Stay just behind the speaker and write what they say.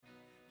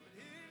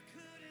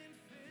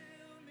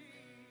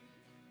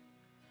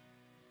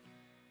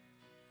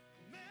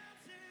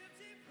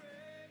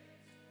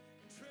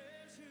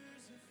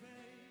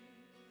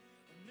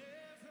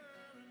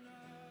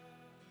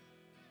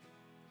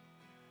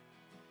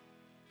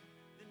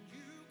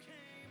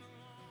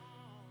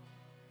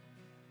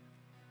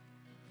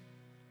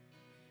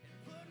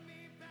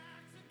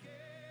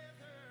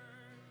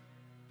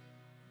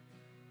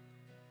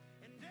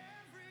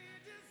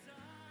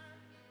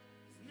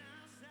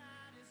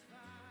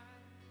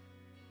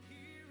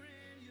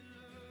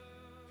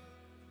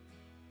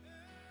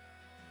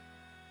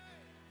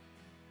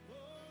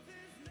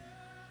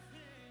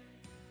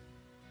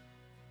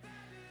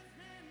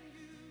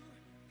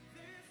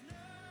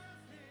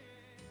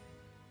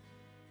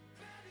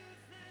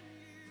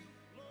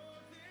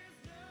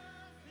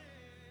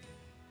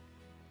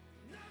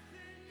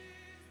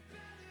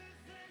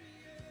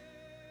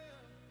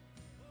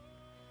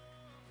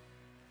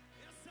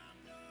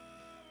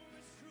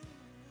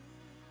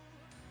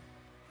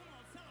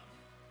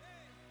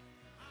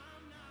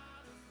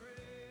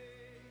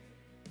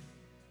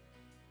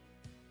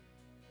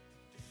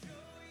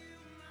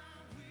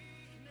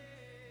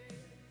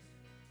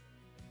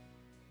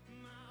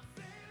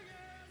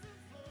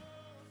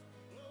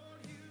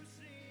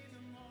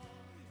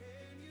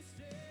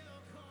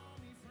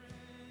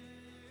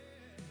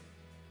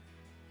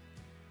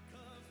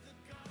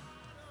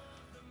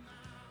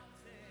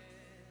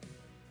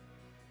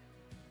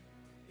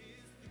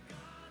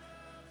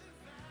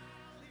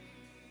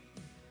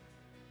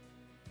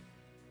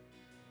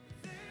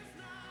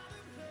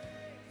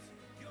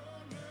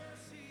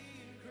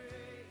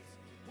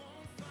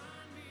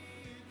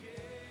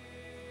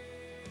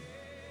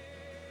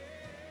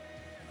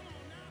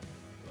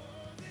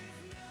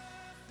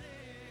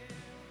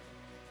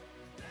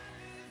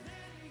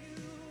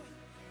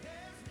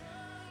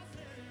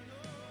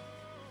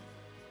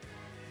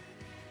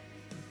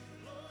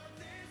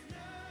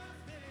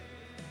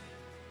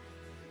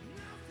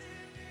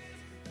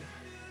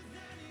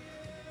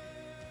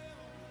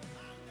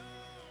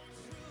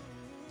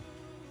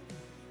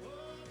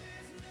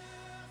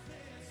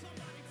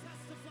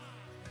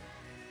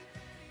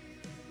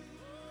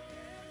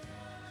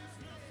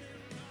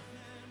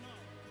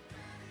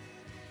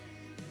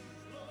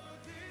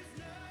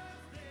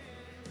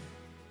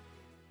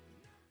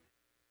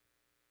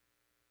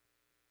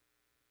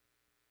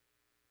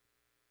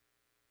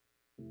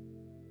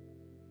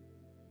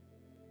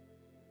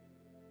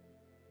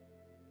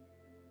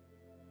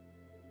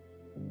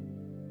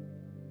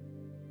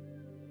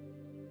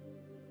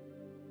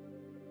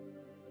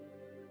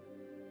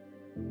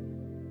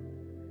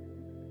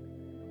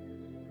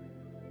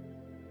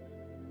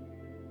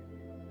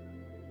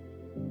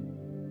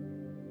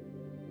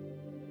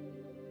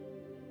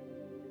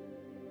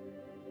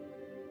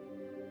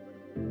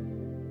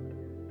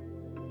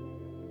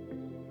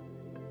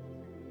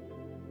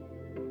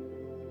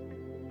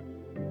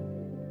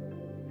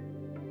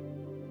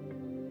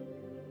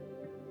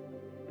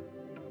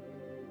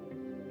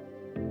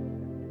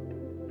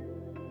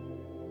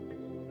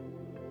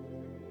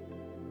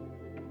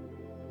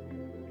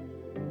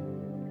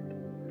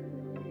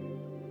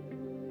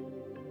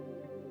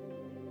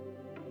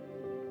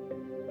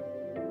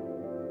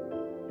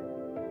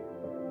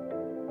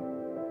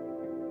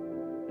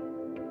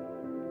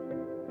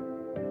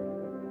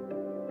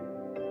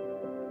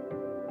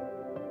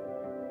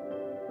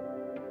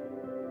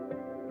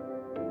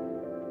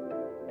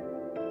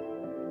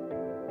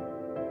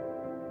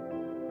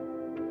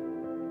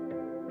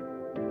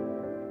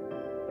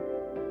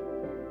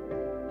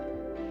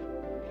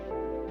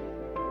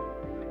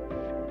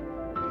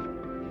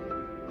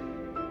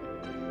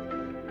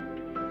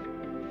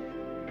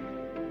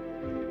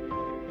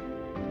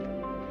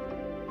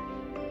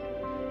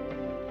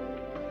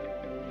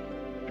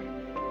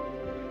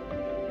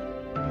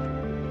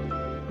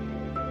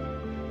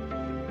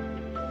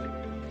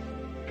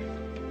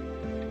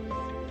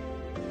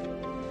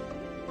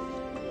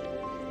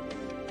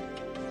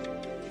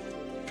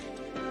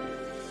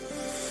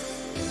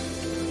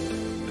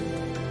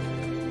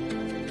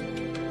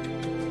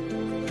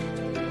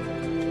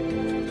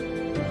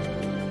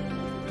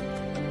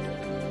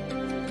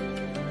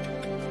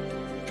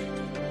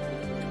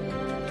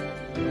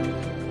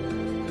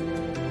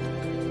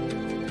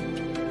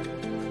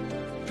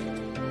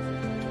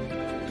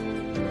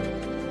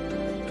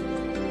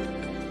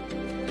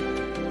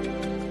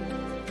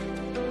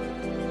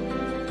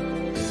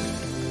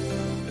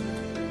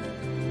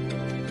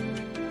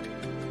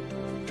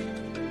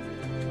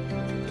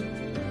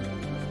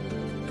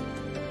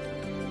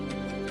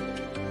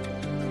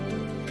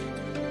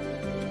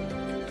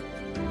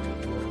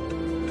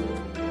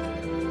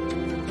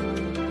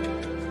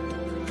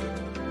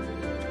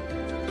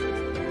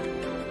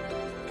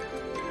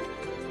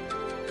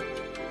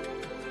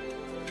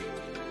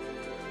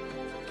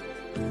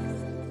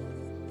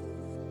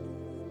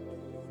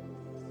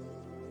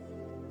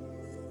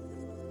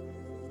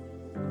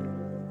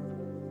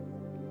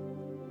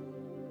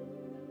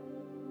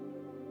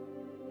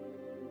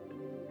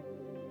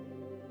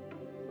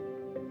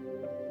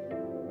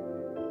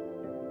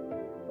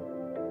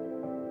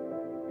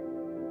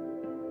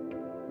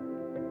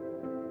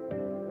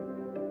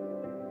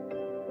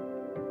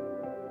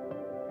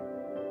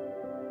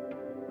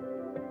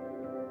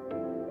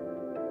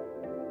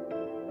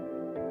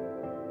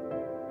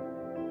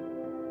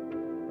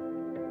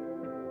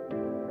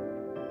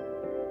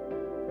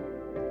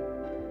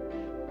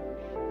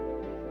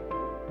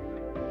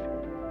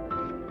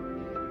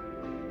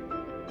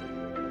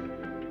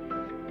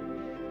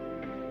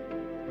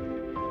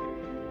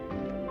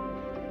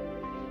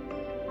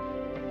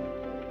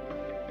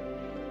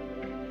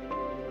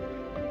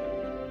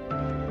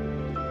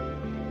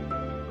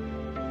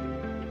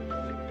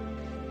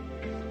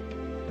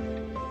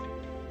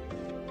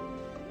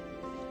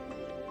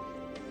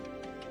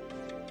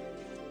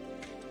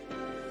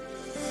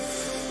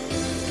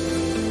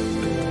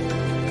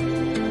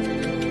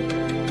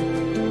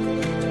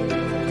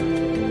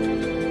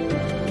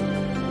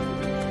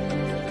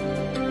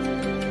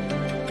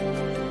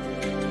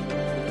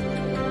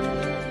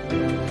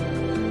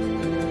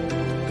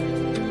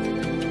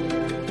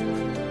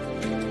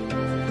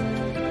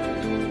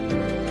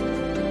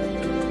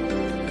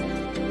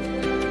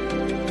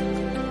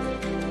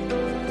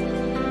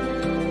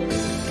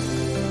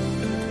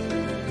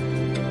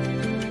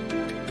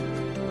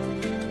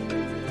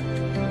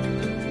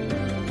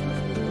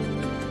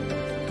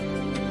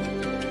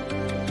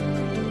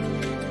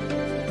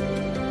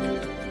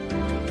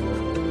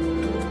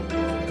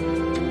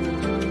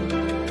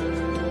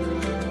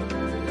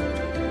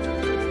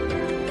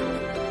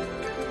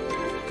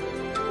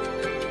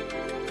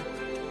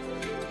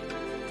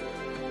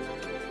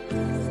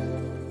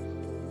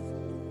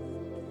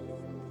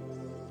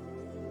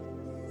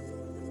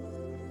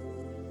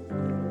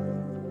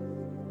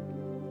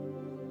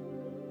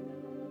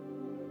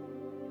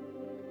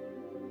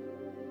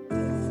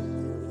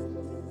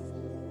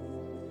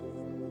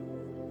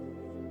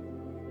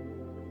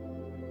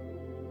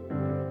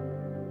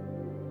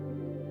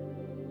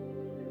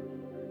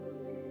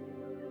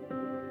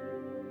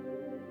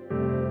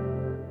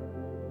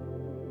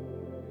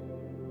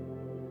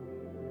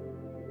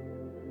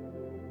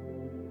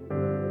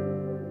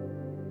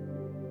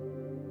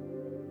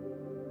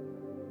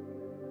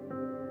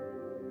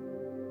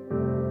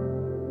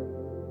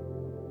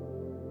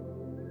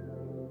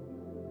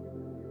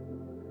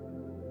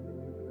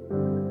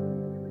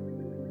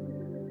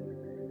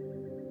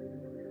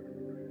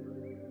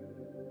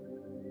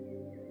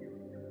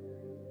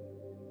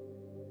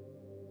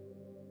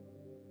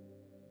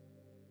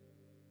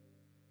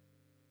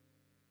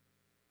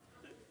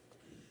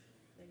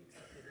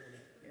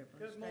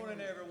Good morning,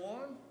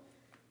 everyone.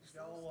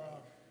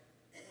 Y'all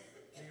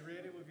be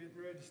ready? We're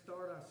getting ready to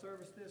start our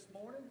service this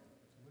morning.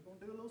 We're going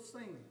to do a little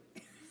singing.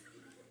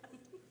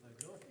 So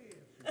go ahead.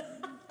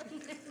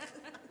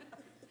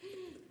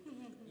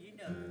 You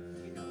know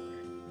it.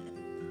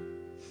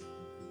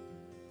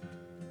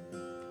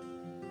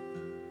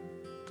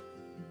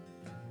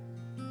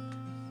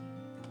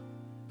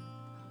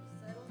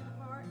 Settle the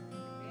heart and be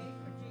ready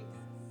for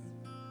Jesus.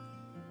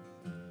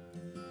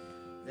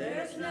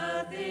 There's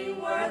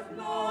nothing worth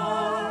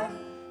more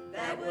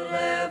that will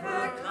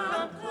ever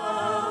come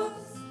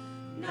close.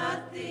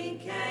 Nothing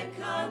can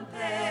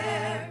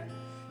compare.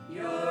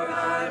 You're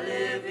our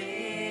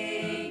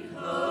living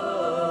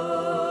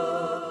hope.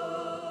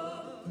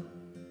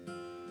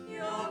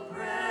 Your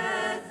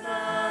presence,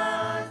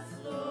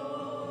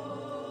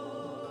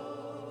 Lord.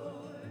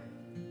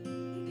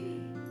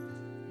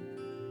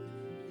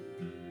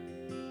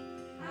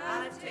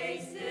 I've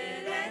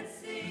tasted and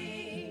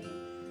seen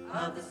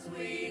of the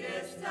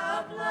sweetest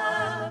of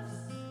loves,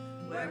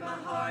 where my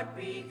heart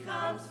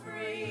becomes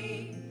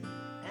free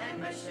and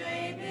my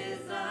shame is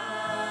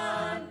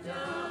undone.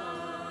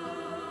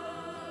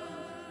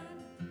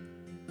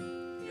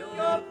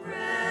 Your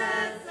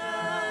presence,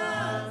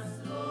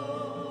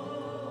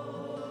 Lord.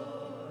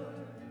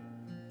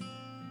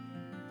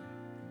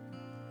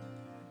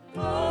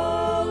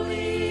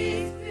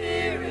 Holy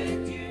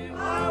Spirit, you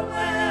are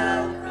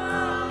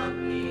welcome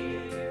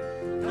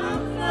here.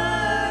 Come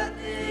flood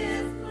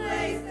this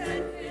place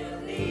and fill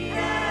the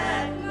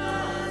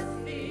atmosphere.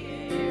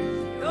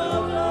 Your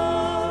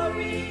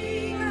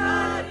glory,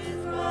 God,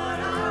 is what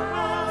our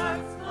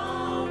hearts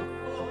long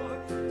for,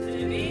 to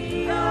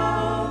be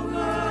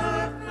overcome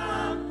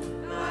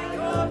by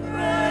your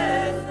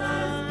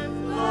presence,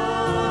 Lord.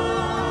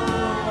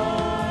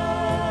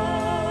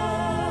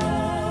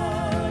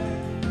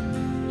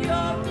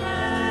 Your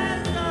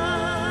presence,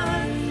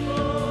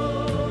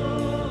 Lord.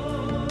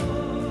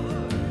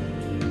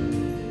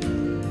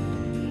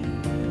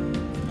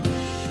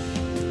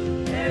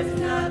 There's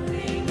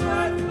nothing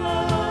worth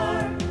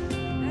more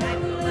that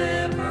will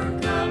ever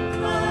come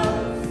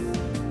close.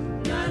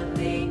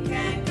 Nothing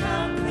can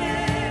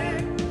compare.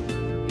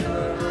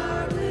 You're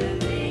our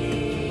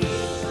living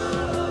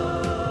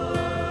hope.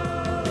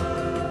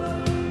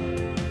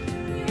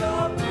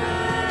 Your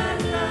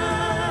presence,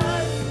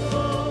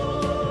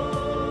 Lord.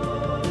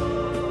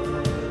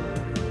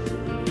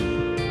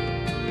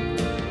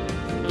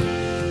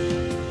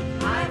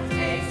 I've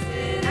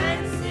tasted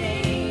and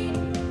seen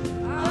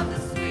of the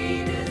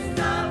sweetest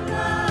of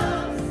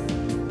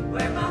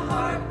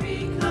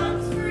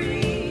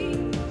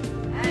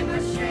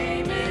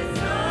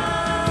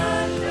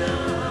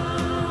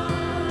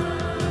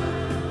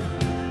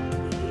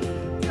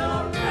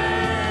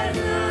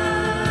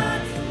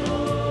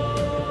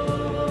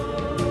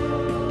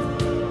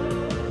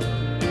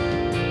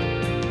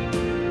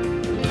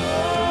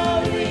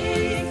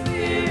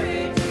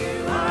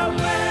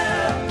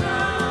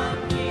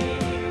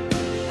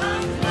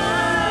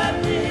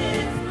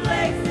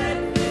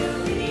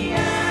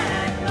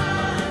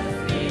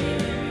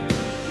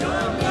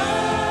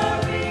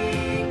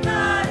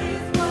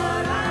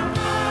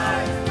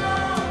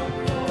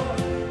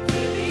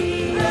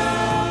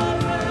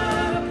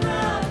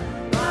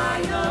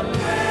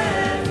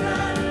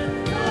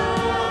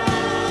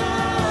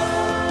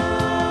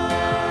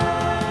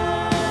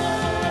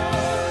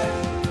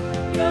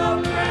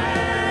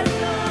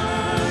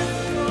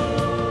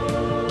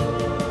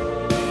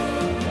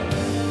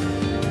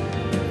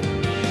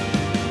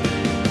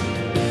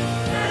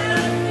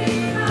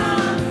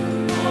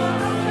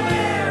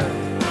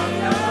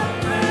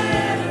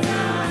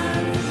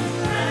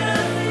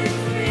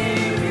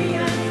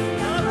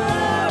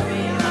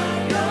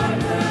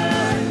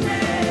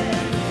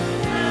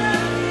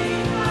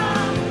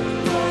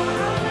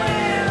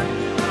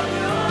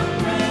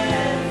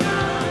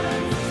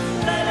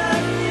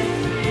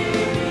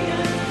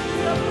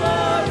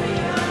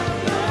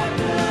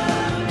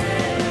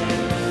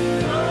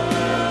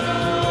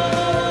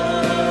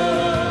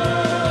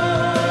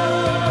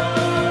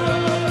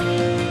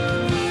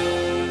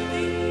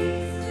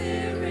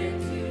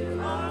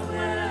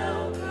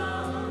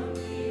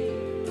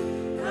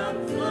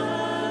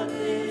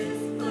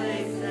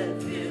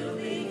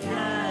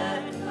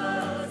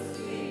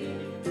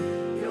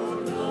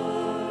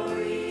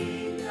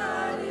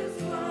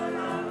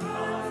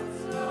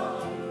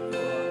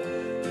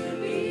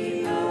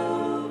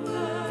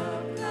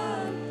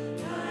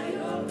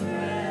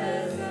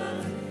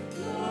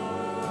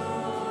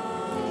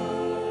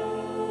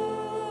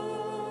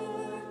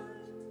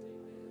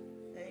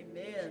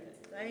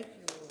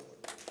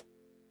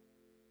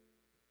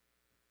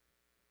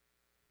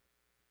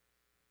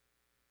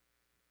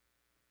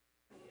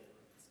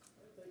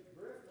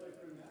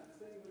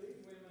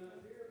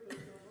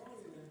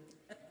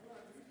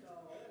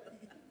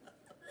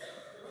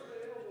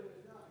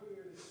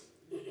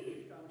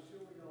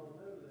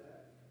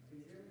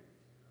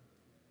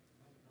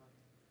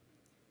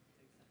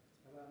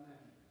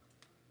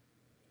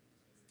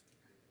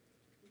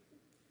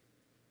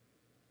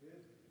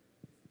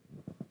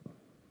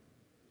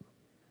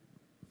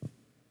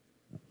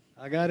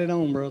I got it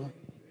on, brother.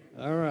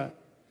 All right.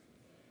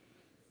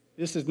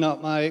 This is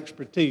not my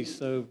expertise.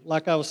 So,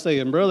 like I was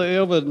saying, Brother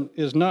Elvin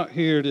is not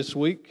here this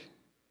week.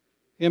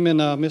 Him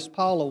and Miss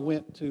Paula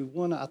went to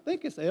one, I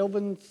think it's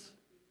Elvin's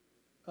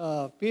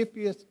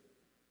 50th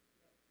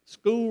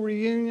school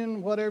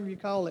reunion, whatever you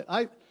call it.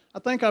 I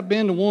think I've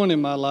been to one in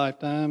my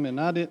lifetime, and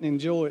I didn't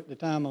enjoy it the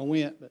time I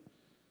went. But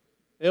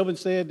Elvin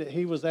said that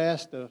he was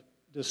asked to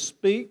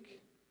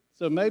speak,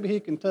 so maybe he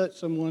can touch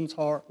someone's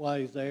heart while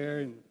he's there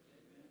and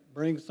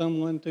bring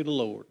someone to the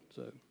Lord.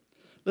 So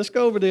let's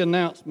go over the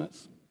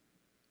announcements.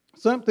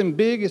 Something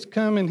big is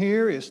coming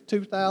here. It's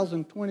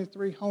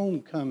 2023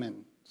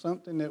 homecoming,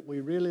 something that we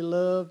really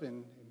love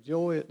and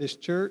enjoy at this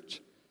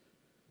church.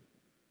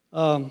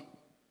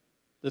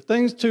 The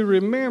things to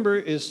remember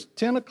is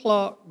 10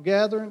 o'clock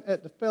gathering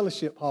at the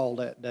fellowship hall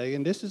that day,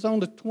 and this is on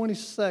the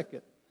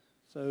 22nd.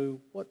 So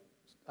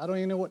I don't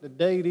even know what the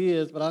date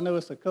is, but I know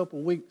it's a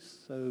couple weeks.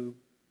 So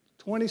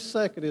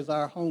 22nd is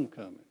our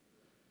homecoming.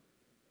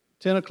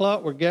 10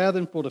 o'clock, we're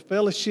gathering for the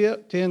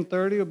fellowship.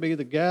 10:30 will be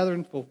the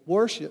gathering for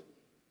worship,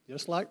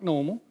 just like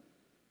normal.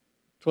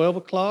 12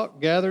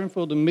 o'clock, gathering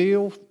for the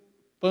meal,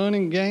 fun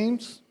and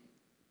games.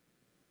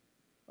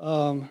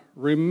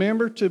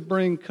 Remember to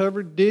bring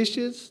covered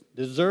dishes,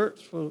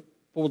 desserts for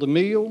the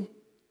meal.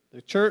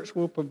 The church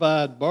will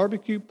provide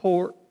barbecue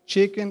pork,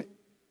 chicken,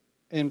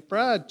 and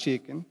fried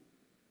chicken.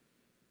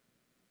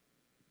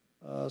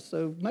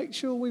 So make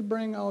sure we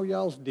bring all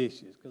y'all's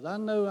dishes, because I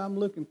know I'm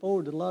looking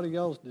forward to a lot of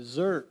y'all's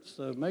desserts.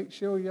 So make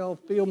sure y'all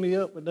fill me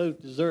up with those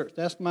desserts.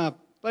 That's my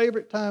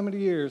favorite time of the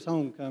year is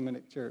homecoming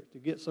at church, to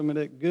get some of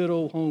that good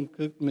old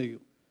home-cooked meal.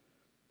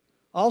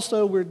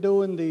 Also, we're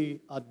doing the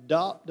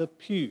Adopt a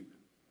Pew.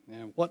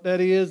 And what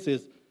that is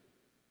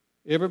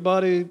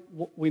everybody,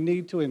 we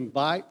need to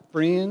invite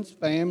friends,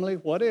 family,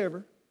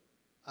 whatever.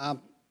 I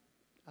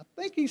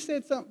think he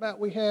said something about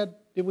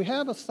did we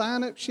have a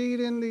sign-up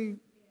sheet in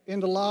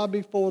the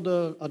lobby for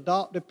the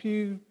Adopt a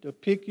Pew, to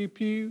pick your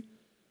pew?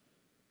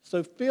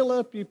 So fill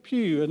up your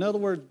pew. In other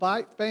words,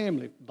 invite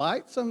family.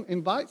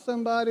 Invite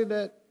somebody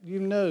that you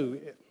know.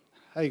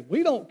 Hey,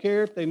 we don't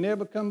care if they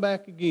never come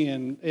back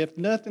again. If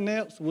nothing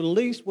else, at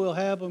least we'll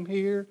have them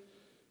here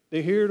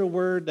to hear the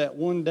word that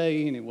one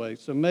day anyway.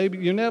 So maybe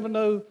you never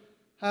know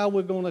how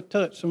we're going to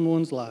touch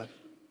someone's life.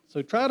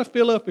 So try to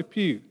fill up a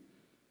pew.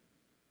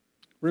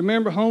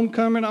 Remember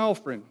homecoming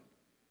offering.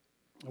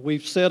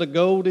 We've set a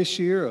goal this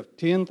year of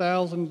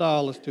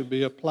 $10,000 to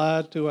be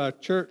applied to our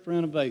church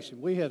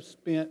renovation. We have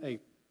spent a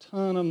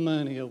ton of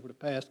money over the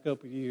past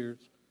couple of years.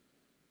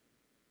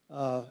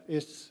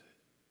 It's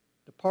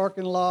the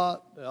parking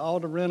lot, all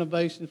the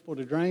renovations for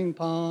the drain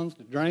ponds,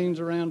 the drains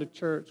around the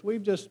church.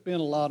 We've just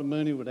spent a lot of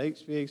money with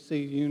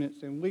HVAC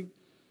units, and we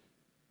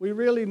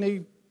really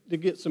need to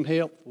get some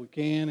help if we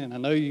can, and I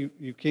know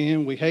you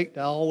can. We hate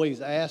to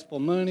always ask for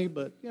money,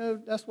 but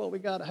that's what we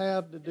got to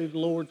have to do the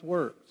Lord's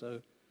work.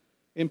 So,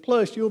 and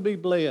plus, you'll be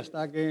blessed,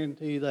 I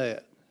guarantee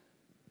that.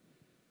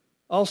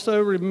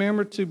 Also,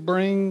 remember to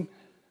bring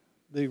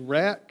the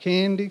wrap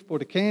candy for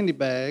the candy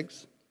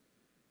bags.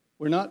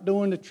 We're not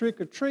doing the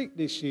trick-or-treat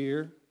this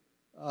year.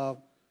 I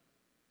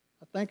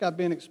think I've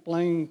been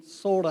explaining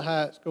sort of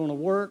how it's going to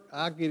work.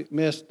 I get it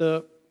messed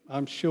up,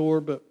 I'm sure,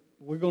 but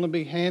we're going to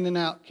be handing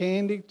out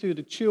candy to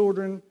the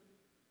children,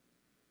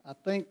 I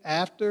think,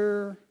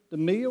 after the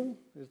meal.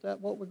 Is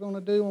that what we're going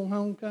to do on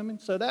homecoming?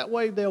 So that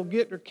way they'll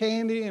get their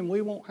candy and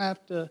we won't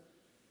have to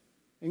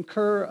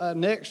incur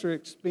an extra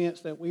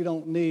expense that we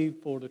don't need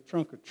for the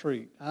trunk or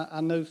treat.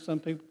 I know some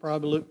people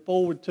probably look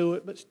forward to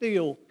it, but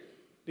still,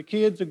 the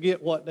kids will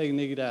get what they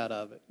need out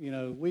of it.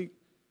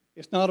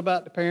 It's not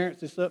about the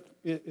parents.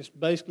 It's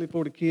basically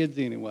for the kids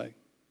anyway.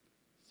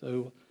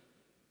 So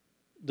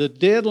the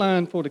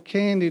deadline for the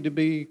candy to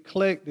be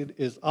collected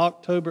is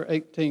October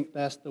 18th.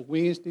 That's the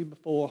Wednesday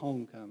before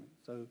homecoming.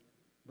 So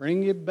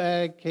bring your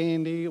bag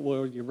candy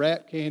or your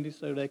wrap candy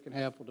so they can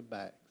have for the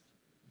bags.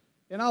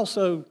 And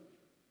also,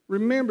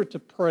 remember to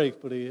pray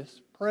for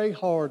this. Pray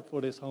hard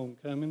for this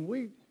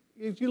homecoming.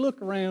 If you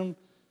look around,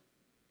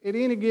 at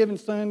any given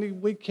Sunday,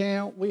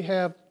 we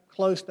have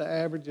close to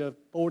average of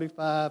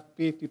 45,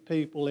 50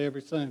 people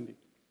every Sunday.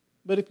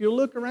 But if you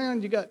look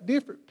around, you got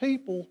different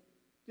people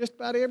just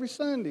about every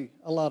Sunday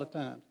a lot of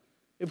times.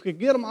 If we could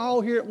get them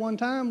all here at one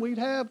time, we'd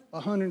have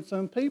 100 and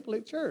some people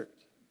at church.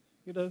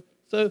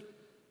 So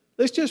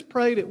let's just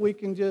pray that we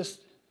can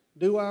just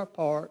do our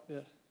part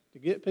to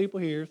get people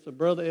here so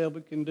Brother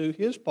Elbert can do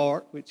his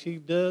part, which he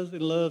does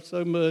and loves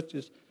so much,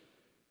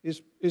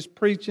 is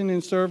preaching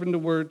and serving the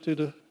word to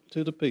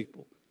the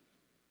people.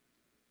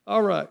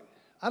 All right.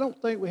 I don't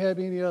think we have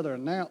any other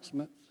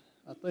announcements.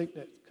 I think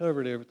that's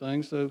covered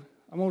everything. So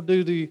I'm going to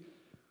do the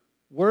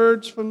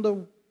words from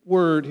the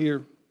word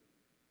here.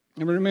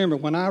 And remember,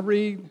 when I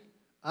read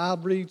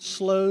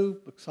slow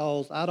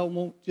because I don't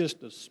want just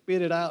to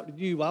spit it out to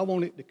you. I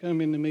want it to come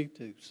into me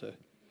too. So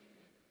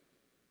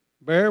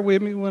bear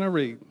with me when I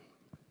read.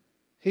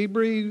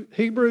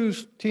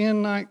 Hebrews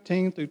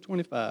 10:19 through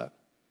 25.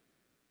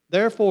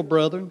 Therefore,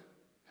 brethren,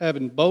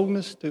 having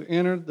boldness to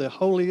enter the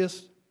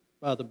holiest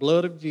by the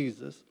blood of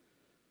Jesus,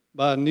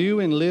 by a new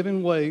and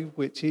living way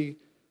which he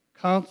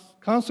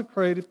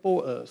consecrated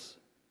for us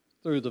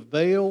through the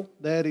veil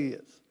that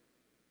is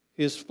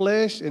his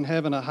flesh, and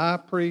having a high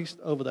priest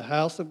over the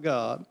house of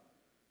God,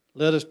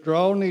 let us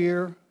draw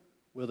near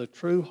with a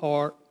true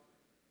heart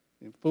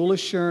in full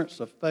assurance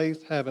of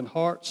faith, having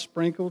hearts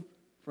sprinkled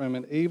from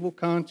an evil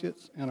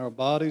conscience and our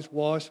bodies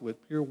washed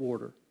with pure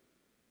water.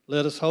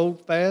 Let us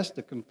hold fast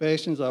the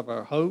confessions of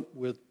our hope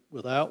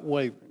without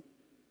wavering.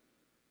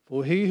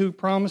 For he who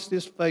promised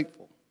is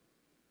faithful.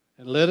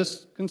 And let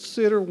us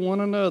consider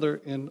one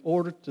another in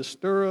order to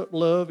stir up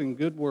love and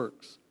good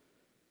works,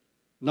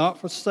 not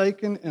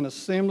forsaking an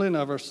assembling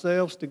of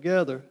ourselves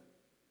together,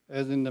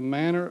 as in the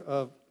manner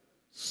of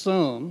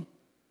some,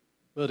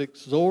 but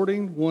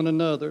exhorting one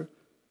another,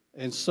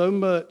 and so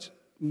much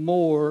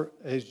more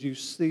as you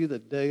see the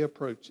day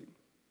approaching.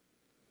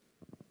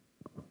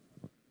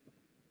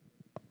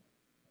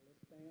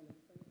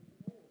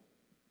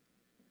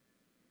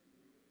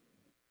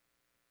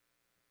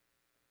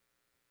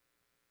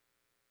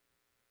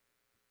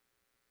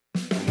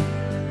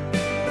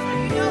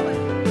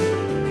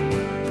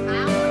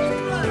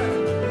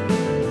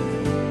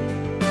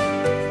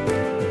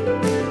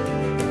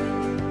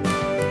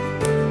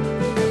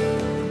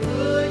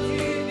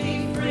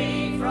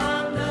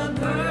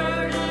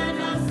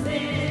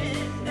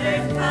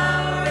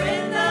 Power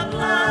in the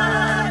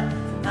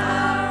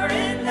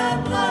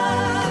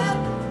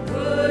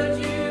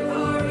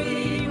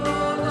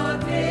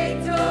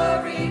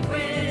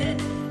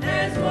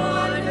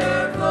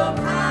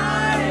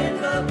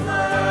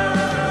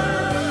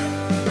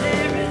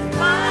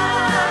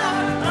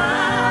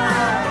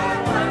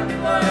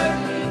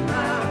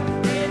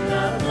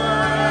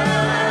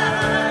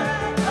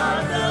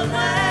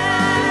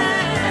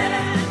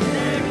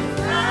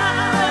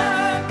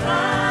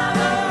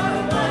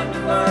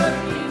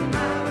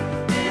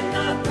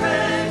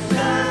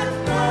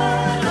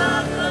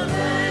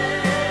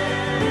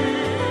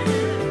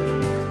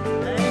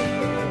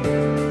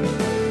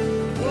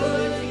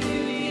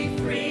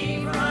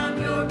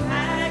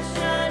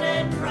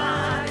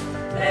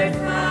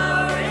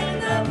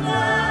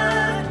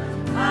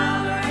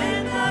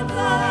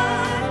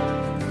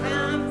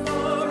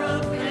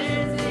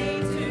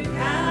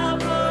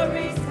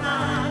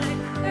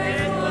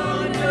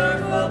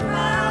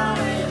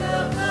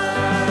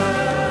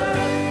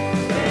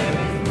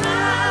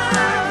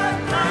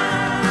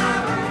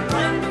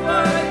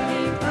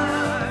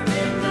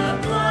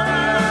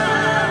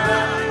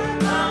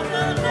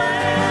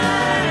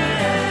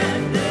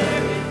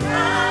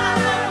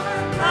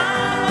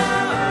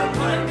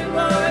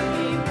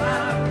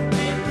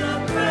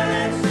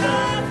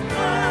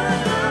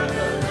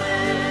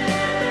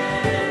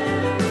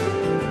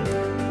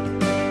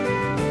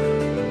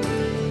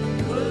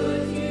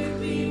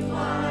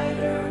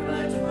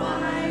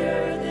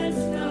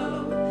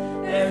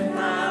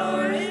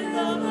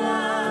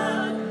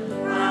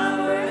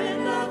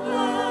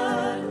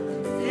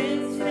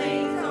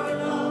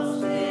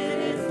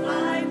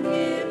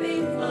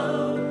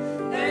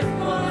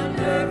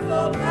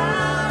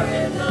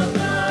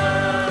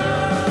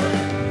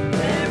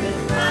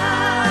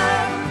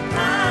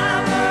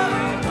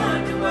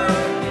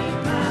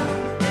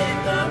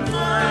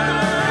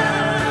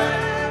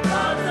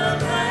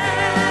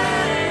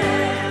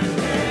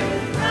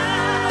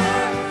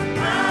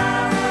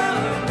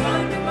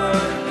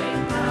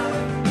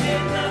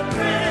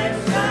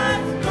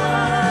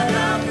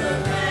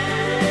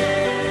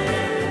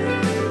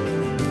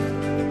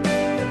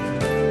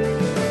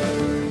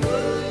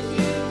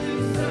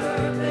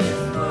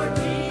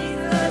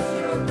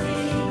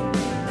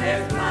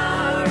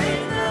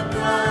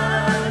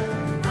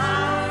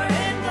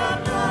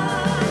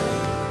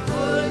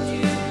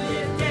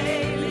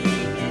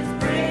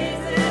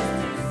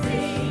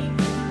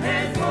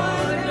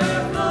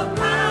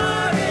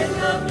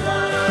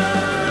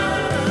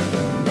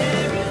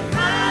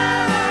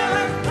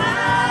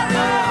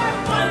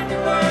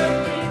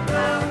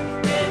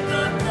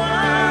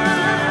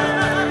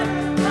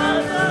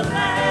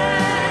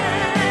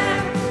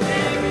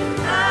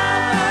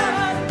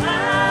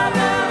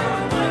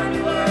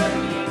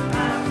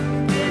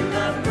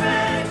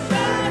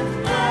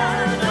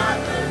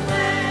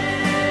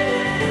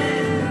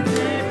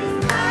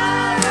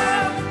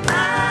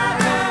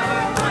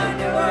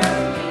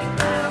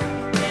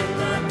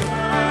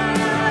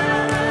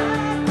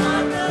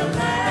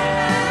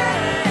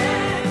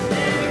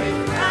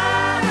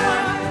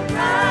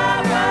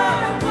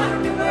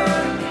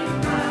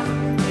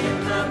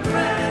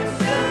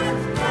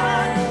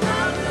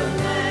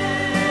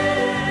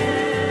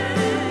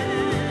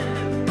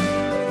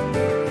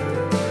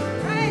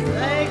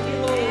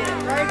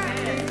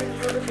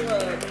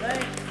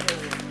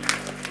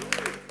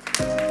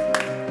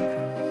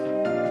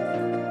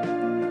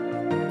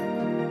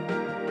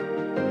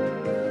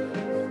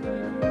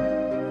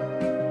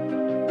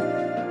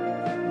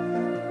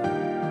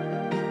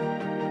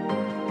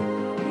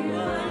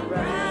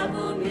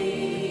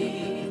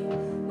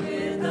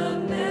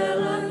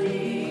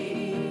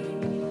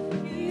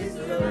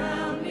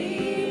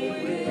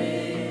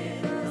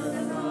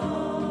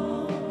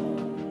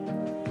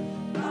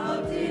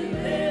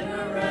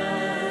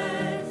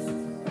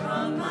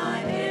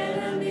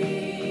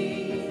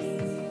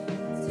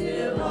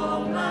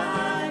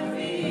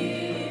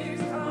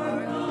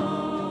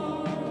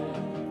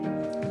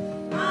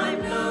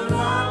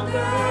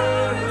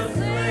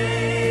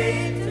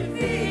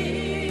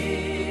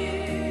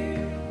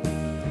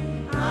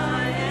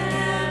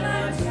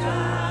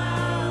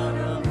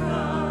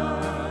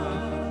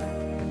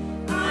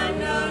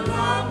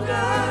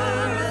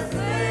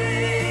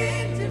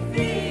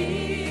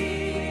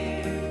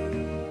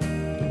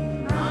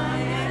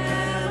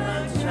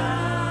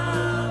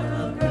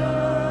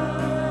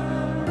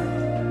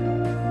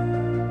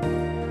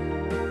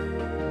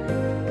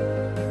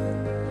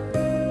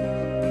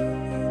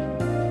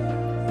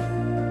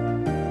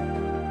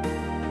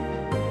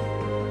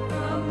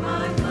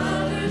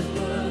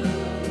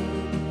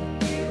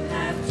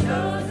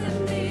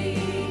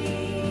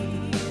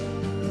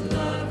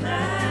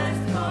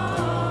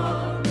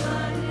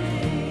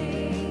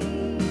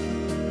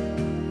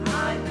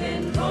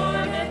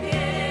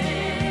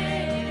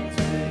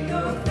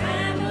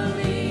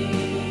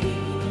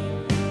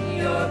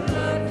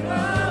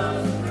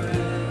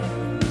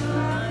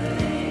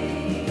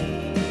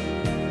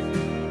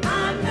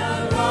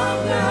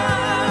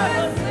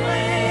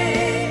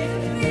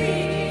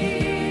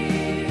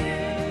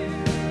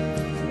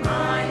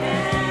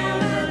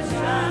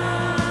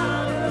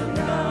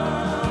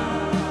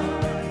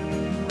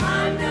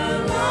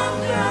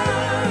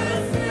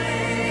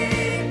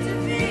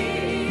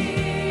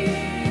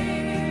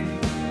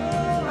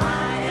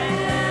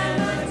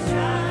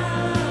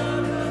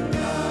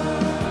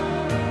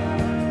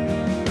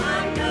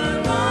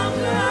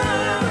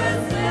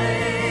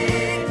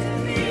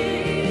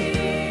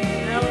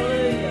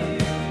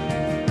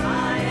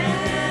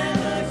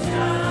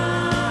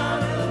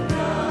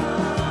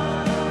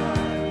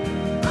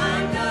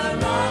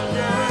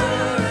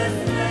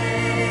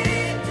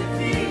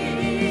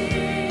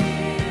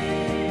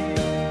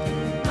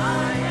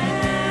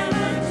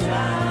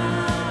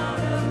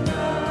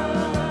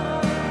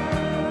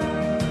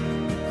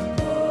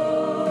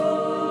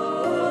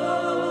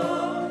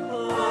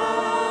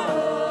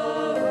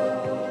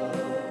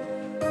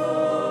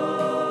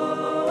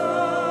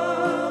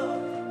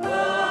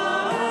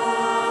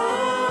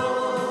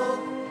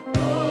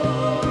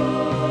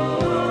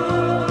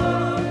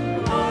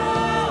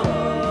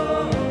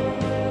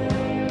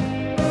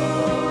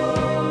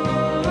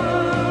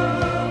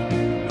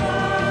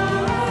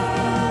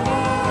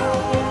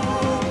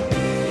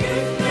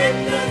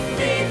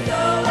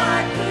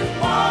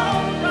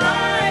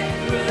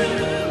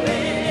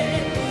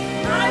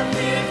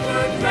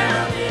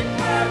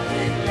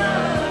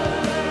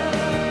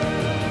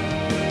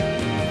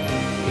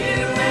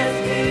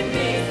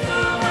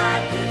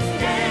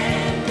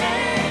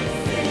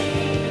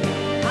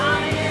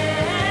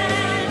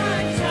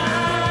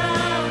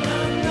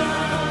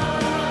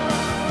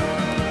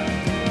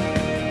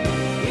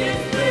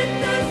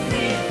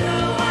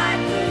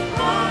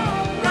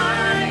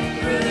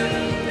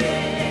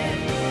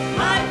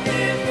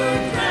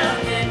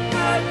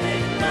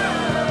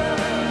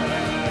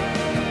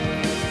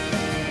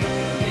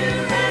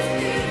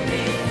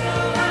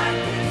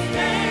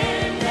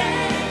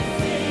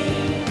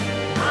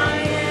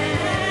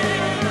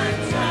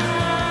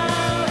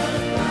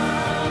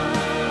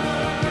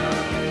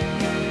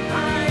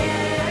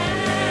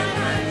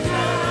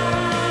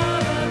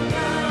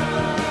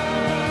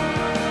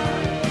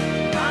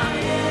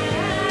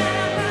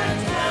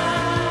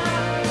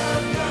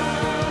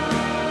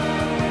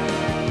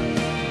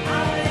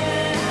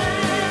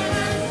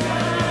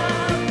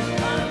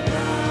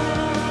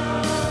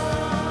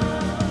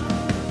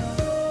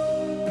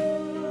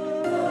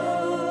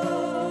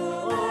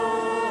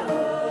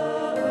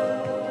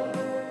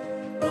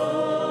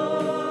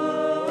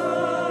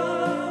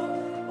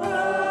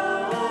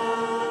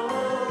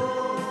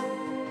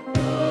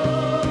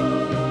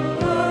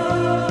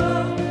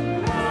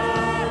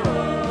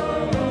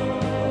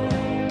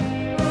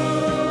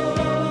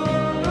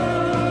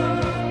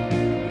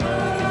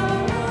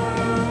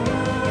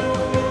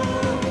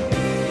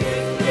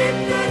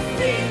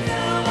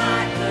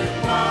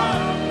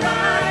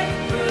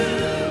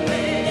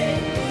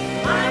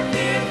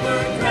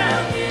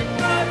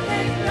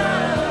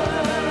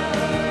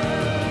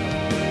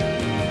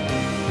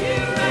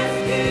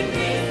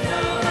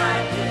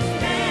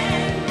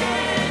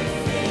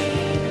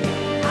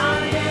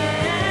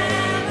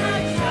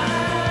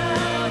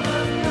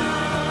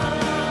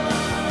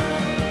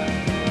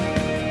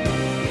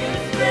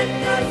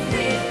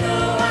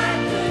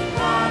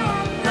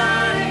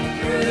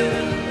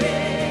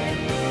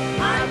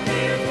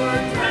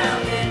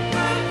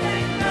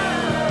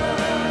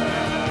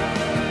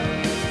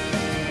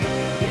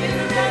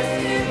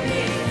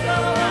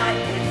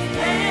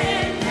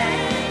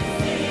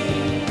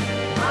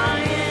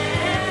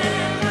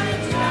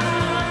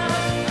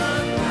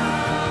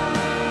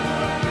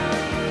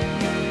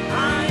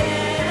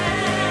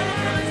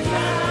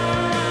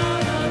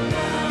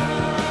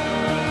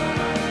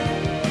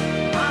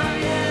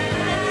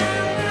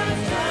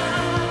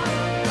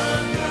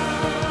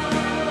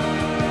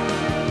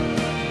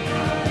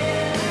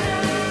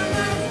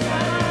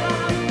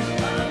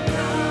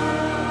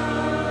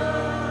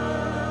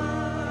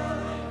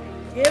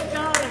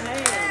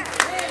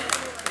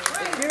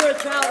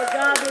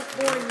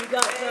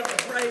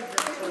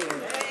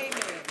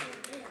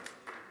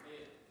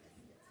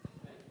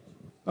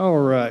All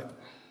right.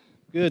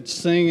 Good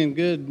singing,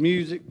 good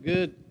music,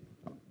 good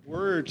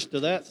words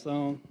to that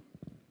song.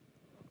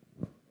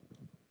 I'm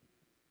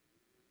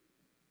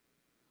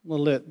going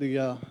to let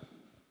the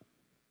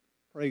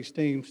praise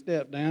team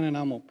step down, and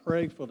I'm going to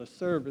pray for the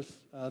service.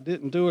 I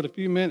didn't do it a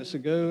few minutes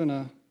ago, and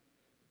I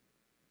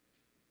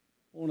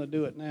want to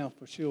do it now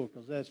for sure,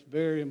 because that's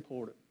very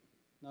important,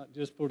 not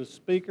just for the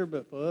speaker,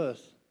 but for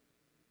us.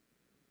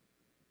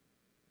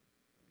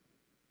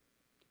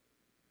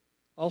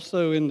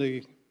 Also in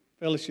the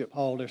fellowship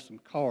hall, there's some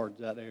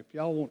cards out there. If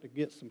y'all want to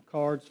get some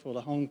cards for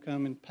the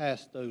homecoming,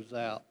 pass those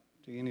out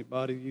to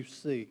anybody you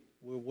see.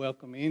 We'll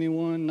welcome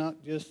anyone,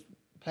 not just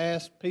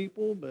past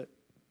people, but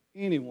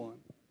anyone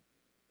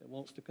that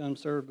wants to come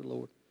serve the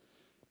Lord.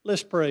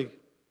 Let's pray.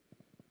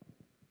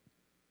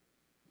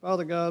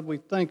 Father God, we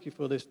thank you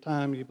for this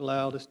time you've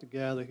allowed us to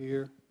gather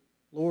here.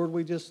 Lord,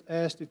 we just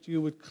ask that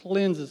you would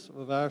cleanse us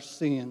of our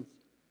sins.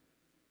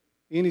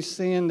 Any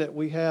sin that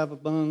we have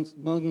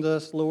among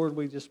us, Lord,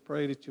 we just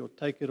pray that you'll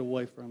take it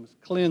away from us.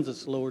 Cleanse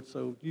us, Lord,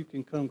 so you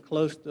can come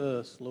close to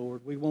us,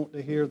 Lord. We want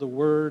to hear the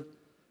word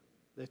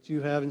that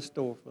you have in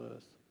store for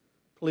us.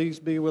 Please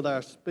be with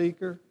our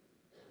speaker.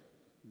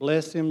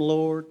 Bless him,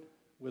 Lord,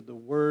 with the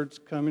words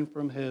coming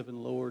from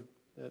heaven, Lord,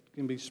 that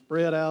can be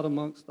spread out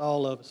amongst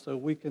all of us so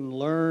we can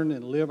learn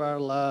and live our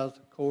lives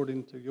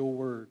according to your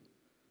word.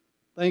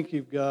 Thank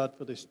you, God,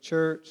 for this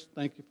church.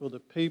 Thank you for the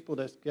people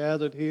that's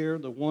gathered here,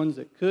 the ones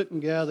that couldn't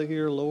gather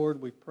here,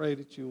 Lord. We pray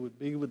that you would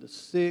be with the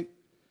sick,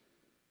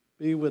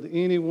 be with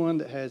anyone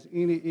that has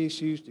any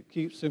issues that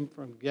keeps them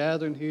from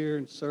gathering here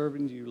and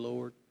serving you,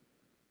 Lord.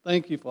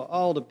 Thank you for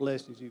all the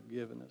blessings you've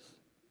given us.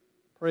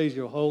 Praise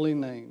your holy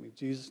name. In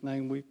Jesus'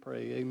 name we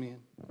pray. Amen.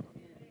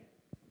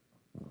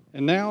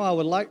 And now I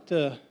would like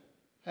to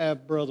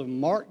have Brother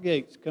Mark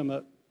Yates come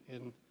up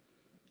and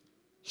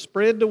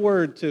spread the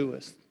word to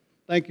us.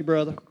 Thank you,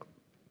 brother.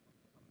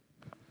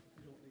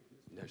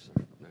 No, sir.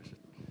 No,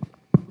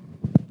 sir.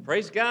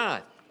 Praise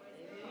God.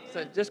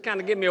 So just kind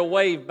of give me a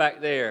wave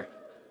back there.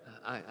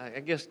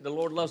 I guess the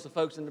Lord loves the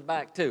folks in the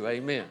back too.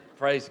 Amen.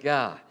 Praise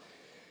God.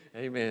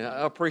 Amen.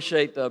 I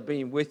appreciate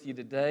being with you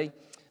today.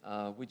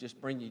 We just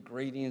bring you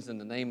greetings in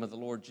the name of the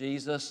Lord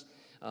Jesus.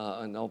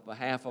 And on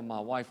behalf of my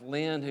wife,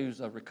 Lynn, who's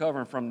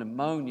recovering from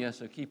pneumonia,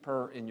 so keep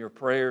her in your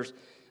prayers.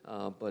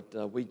 But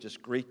we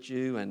just greet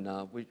you, and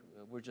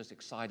we're just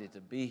excited to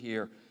be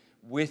here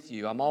with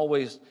you. I'm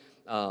always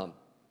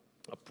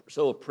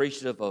so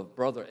appreciative of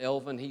Brother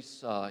Elvin.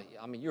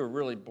 You're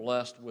really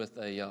blessed with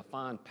a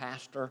fine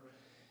pastor,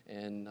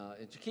 and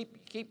to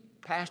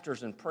keep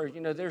pastors in prayer.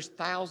 You know, there's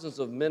thousands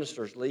of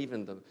ministers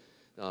leaving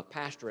the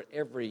pastorate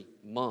every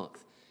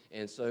month,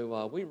 and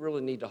so we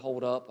really need to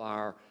hold up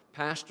our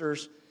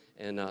pastors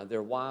and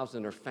their wives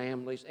and their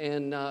families,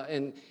 and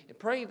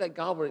pray that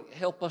God would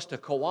help us to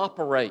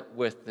cooperate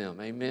with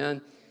them.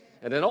 Amen.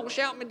 And then don't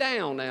shout me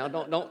down now.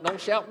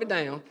 Don't shout me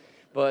down.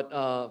 But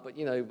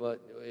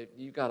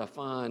you got a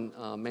fine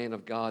man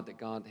of God that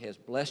God has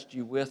blessed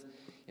you with,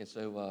 and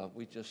so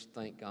we just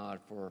thank God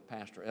for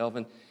Pastor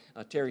Elvin.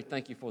 Terry,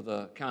 thank you for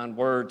the kind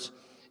words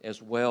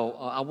as well.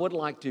 I would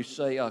like to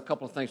say a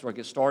couple of things before I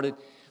get started.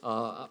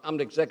 I'm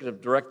the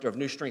executive director of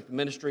New Strength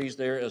Ministries.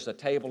 There is a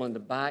table in the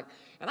back,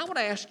 and I would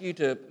ask you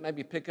to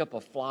maybe pick up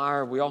a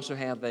flyer. We also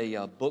have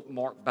a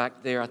bookmark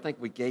back there. I think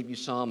we gave you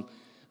some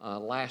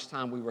last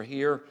time we were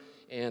here.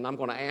 And I'm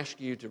going to ask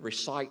you to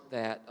recite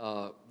that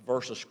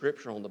verse of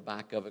Scripture on the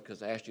back of it,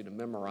 because I asked you to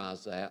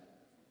memorize that.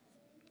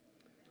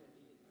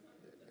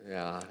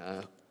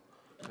 Yeah,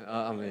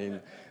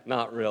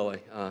 not really.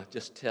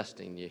 Just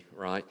testing you,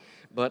 right?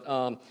 But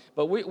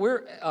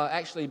we're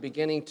actually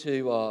beginning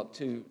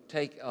to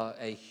take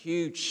a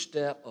huge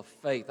step of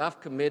faith.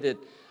 I've committed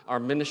our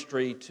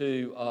ministry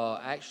to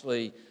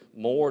actually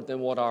more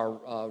than what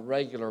our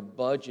regular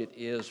budget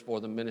is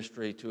for the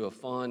ministry, to a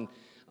fund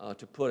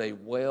to put a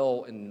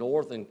well in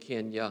northern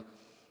Kenya,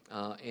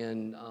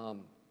 and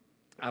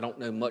I don't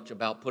know much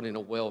about putting a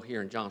well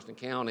here in Johnston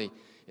County,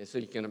 and so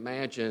you can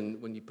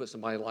imagine when you put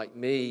somebody like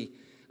me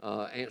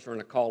answering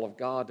a call of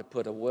God to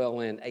put a well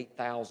in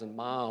 8,000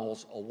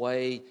 miles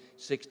away,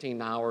 16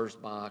 hours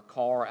by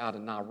car out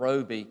of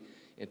Nairobi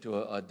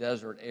into a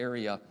desert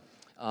area.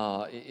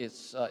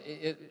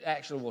 It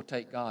actually will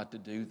take God to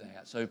do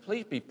that. So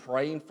please be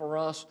praying for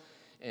us,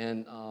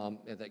 and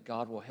that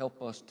God will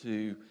help us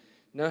to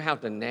know how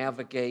to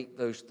navigate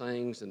those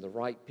things and the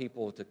right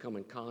people to come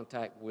in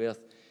contact with.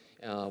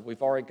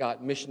 We've already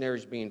got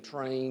missionaries being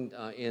trained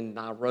in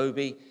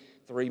Nairobi,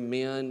 3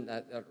 men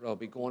that will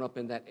be going up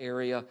in that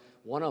area.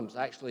 One of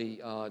them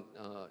actually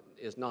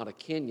is not a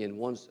Kenyan,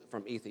 one's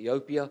from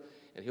Ethiopia,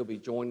 and he'll be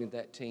joining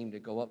that team to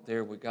go up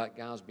there. We've got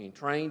guys being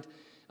trained.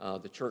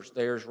 The church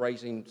there is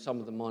raising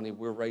some of the money.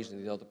 We're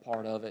raising the other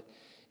part of it.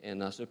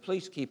 And so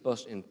please keep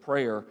us in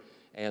prayer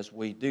as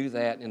we do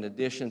that, in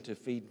addition to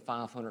feeding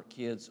 500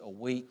 kids a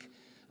week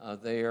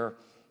there.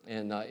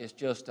 And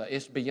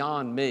it's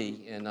beyond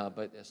me.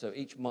 But so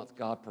each month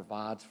God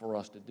provides for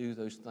us to do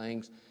those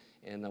things.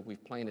 And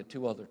we've planted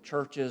 2 other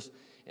churches.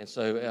 And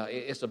so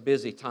it's a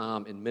busy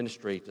time in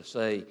ministry, to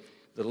say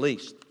the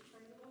least.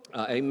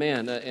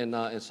 Amen.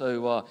 And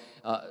so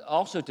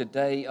also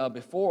today,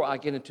 before I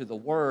get into the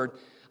Word,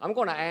 I'm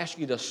going to ask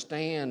you to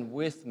stand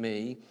with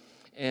me.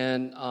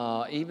 And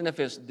even if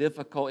it's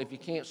difficult, if you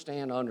can't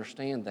stand, I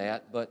understand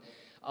that. But,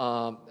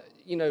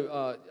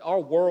 our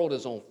world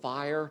is on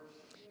fire.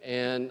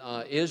 And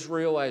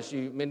Israel, as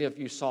many of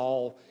you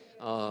saw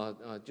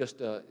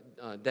just a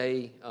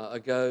day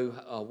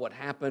ago, what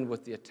happened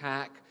with the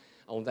attack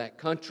on that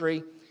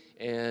country.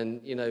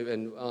 And,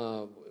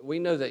 we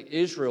know that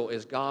Israel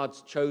is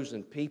God's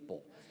chosen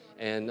people.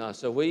 And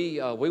so we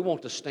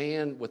want to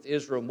stand with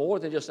Israel more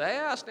than just say, hey,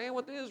 I stand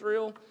with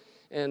Israel.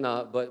 And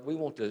but we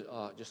want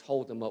to just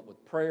hold them up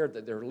with prayer,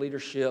 that their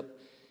leadership,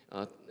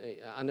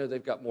 I know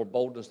they've got more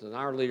boldness than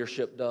our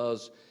leadership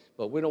does,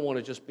 but we don't want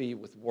to just be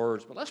with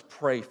words. But let's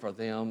pray for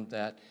them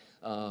that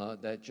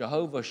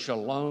Jehovah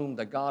Shalom,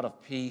 the God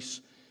of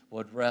peace,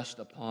 would rest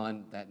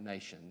upon that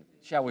nation.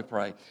 Shall we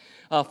pray?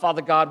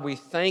 Father God, we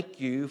thank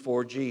you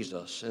for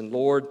Jesus. And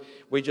Lord,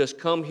 we just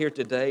come here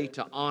today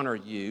to honor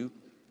you.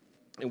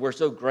 And we're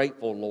so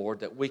grateful,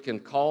 Lord, that we can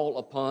call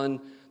upon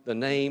the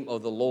name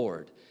of the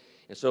Lord.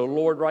 And so,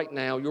 Lord, right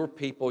now, your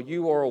people,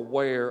 you are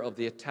aware of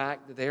the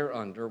attack that they're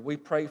under. We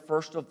pray,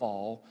 first of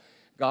all,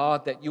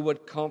 God, that you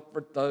would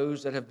comfort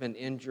those that have been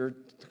injured,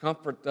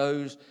 comfort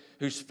those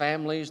whose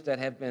families that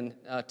have been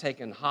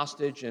taken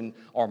hostage and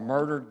are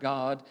murdered,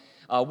 God.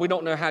 We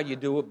don't know how you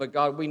do it, but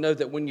God, we know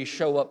that when you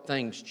show up,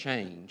 things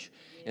change.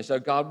 And so,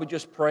 God, we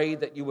just pray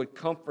that you would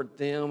comfort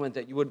them and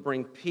that you would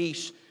bring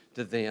peace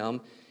to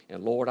them.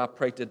 And Lord, I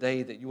pray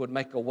today that you would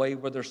make a way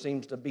where there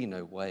seems to be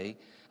no way.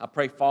 I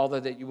pray, Father,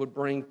 that you would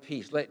bring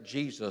peace. Let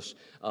Jesus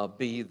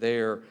be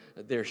their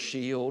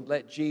shield.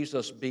 Let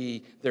Jesus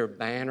be their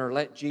banner.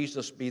 Let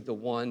Jesus be the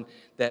one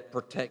that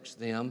protects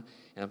them.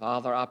 And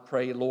Father, I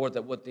pray, Lord,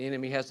 that what the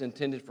enemy has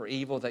intended for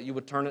evil, that you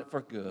would turn it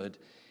for good.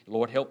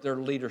 Lord, help their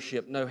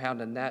leadership know how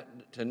to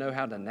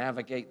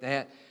navigate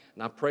that.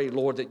 And I pray,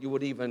 Lord, that you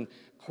would even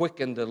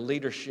quicken the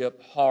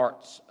leadership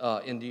hearts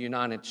in the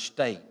United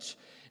States.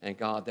 And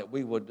God, that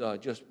we would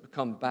just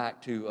come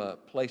back to a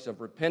place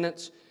of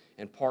repentance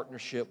and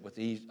partnership with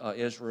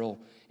Israel.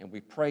 And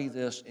we pray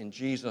this in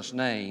Jesus'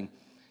 name.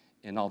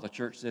 And all the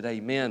church said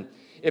amen.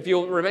 If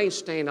you'll remain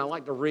standing, I'd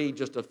like to read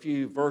just a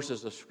few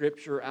verses of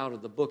Scripture out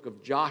of the book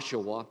of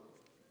Joshua.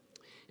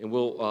 And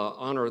we'll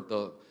honor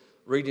the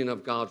reading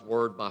of God's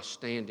Word by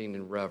standing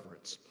in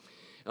reverence.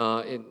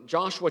 In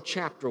Joshua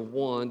chapter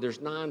 1, there's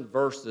 9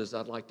 verses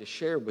I'd like to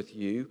share with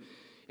you.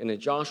 And in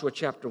Joshua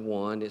chapter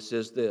 1, it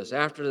says this: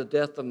 After the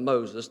death of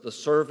Moses, the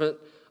servant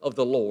of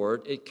the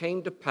Lord, it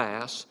came to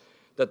pass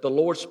that the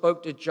Lord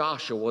spoke to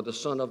Joshua, the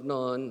son of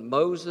Nun,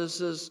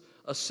 Moses'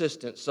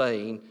 assistant,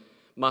 saying,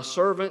 My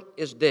servant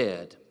is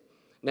dead.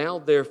 Now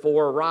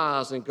therefore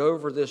arise and go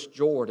over this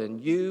Jordan,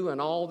 you and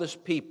all this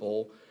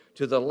people,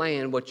 to the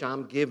land which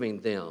I'm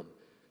giving them,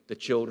 the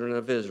children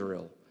of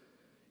Israel.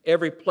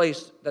 Every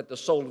place that the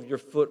sole of your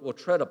foot will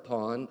tread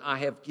upon, I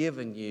have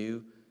given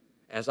you,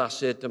 as I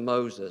said to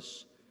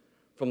Moses.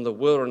 From the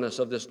wilderness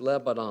of this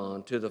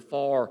Lebanon to the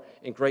far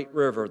and great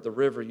river, the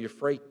river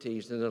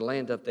Euphrates, and the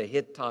land of the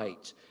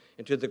Hittites,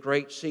 and to the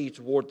great sea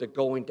toward the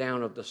going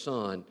down of the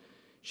sun,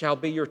 shall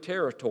be your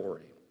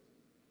territory.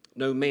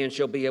 No man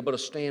shall be able to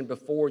stand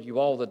before you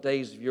all the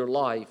days of your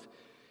life.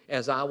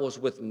 As I was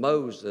with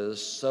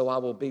Moses, so I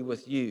will be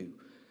with you.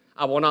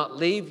 I will not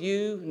leave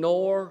you,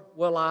 nor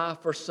will I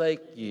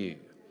forsake you.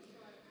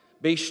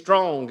 Be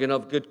strong and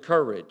of good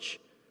courage.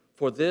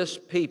 For this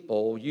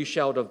people you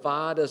shall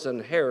divide as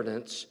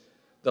inheritance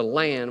the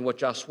land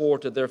which I swore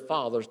to their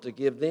fathers to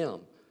give them.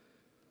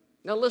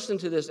 Now listen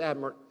to this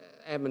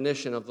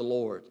admonition of the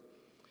Lord.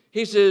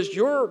 He says,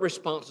 your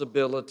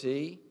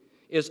responsibility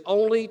is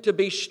only to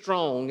be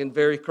strong and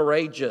very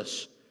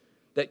courageous,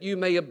 that you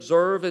may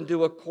observe and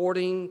do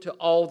according to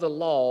all the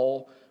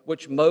law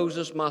which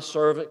Moses my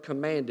servant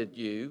commanded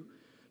you.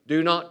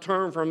 Do not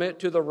turn from it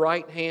to the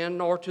right hand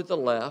nor to the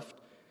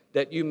left,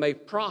 that you may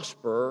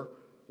prosper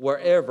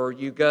wherever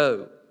you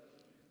go.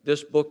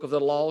 This book of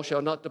the law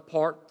shall not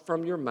depart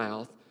from your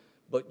mouth,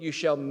 but you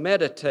shall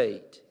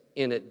meditate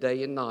in it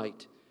day and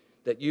night,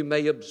 that you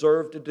may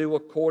observe to do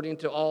according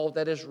to all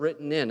that is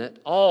written in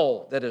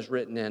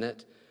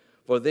it,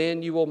 for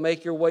then you will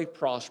make your way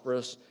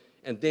prosperous,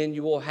 and then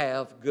you will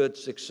have good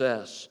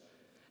success.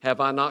 Have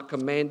I not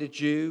commanded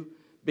you?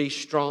 Be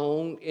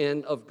strong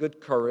and of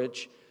good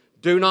courage.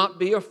 Do not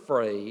be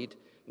afraid,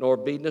 nor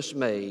be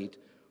dismayed,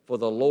 for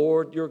the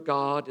Lord your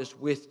God is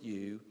with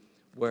you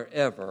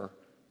wherever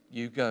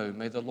you go.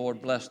 May the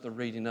Lord bless the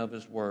reading of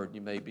his word.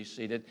 You may be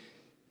seated.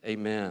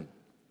 Amen.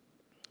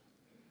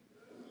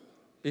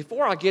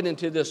 Before I get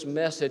into this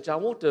message, I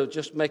want to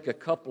just make a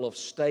couple of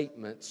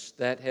statements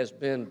that has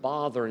been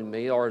bothering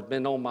me or has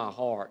been on my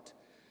heart.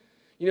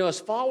 You know,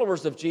 as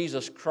followers of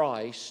Jesus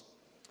Christ,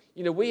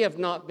 you know, we have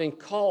not been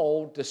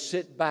called to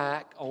sit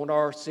back on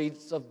our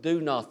seats of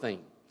do nothing.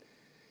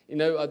 You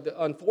know,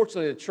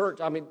 unfortunately, the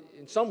church, I mean,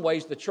 in some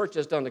ways, the church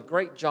has done a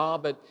great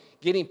job at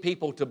getting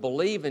people to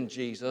believe in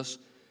Jesus,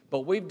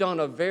 but we've done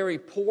a very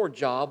poor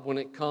job when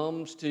it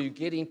comes to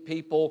getting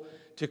people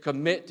to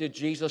commit to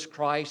Jesus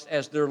Christ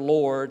as their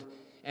Lord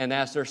and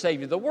as their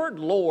Savior. The word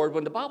Lord,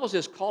 when the Bible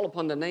says call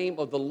upon the name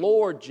of the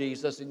Lord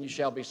Jesus and you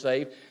shall be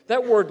saved,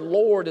 that word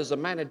Lord is a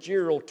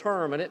managerial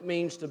term, and it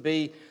means to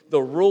be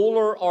the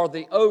ruler or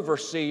the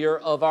overseer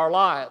of our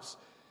lives.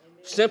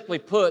 Simply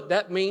put,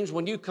 that means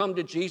when you come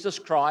to Jesus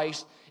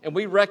Christ and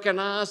we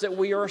recognize that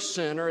we are a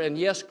sinner, and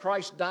yes,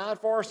 Christ died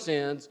for our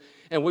sins,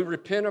 and we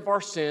repent of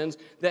our sins,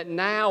 that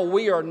now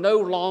we are no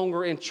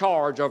longer in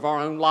charge of our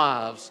own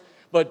lives,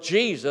 but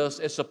Jesus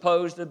is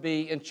supposed to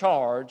be in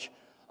charge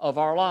of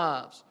our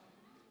lives.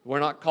 We're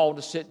not called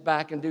to sit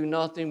back and do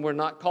nothing. We're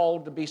not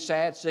called to be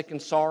sad, sick,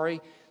 and sorry,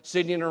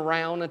 sitting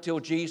around until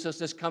Jesus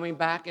is coming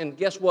back. And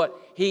guess what?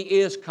 He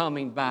is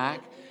coming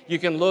back. You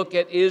can look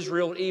at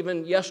Israel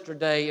even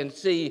yesterday and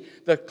see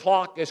the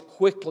clock is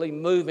quickly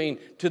moving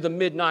to the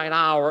midnight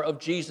hour of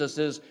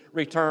Jesus'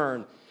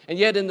 return. And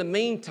yet in the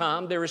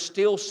meantime, there is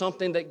still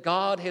something that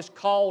God has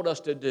called us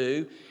to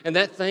do. And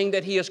that thing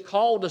that He has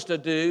called us to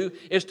do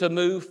is to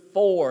move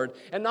forward.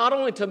 And not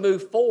only to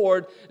move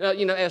forward,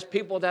 as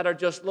people that are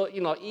just,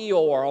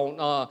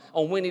 Eeyore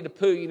on Winnie the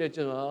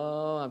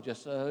Pooh, I'm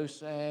just so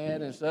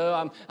sad, and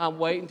so I'm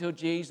waiting till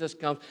Jesus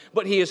comes.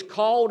 But He has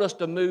called us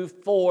to move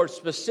forward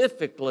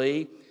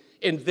specifically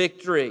in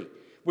victory.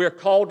 We are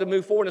called to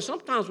move forward. And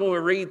sometimes when we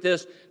read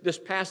this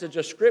passage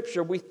of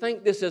Scripture, we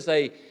think this is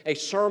a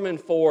sermon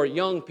for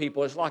young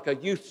people. It's like a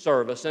youth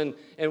service, and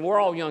we're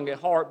all young at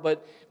heart,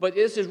 but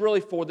this is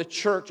really for the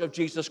church of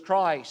Jesus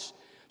Christ.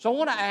 So I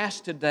want to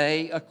ask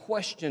today a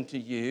question to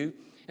you,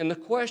 and the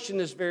question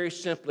is very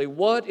simply,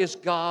 what is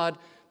God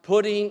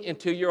putting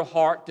into your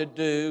heart to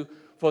do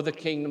for the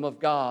kingdom of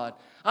God?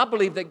 I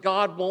believe that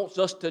God wants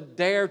us to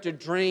dare to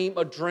dream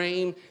a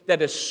dream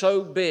that is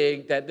so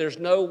big that there's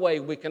no way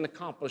we can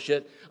accomplish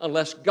it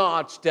unless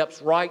God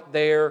steps right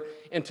there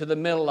into the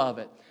middle of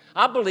it.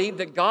 I believe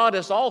that God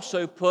has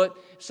also put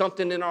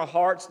something in our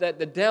hearts that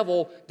the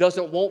devil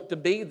doesn't want to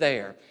be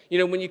there.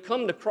 When you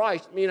come to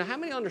Christ, how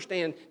many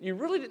understand you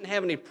really didn't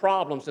have any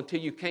problems until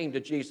you came to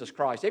Jesus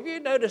Christ? Have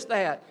you noticed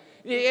that?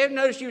 You ever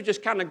notice you were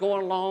just kind of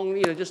going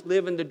along, just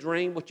living the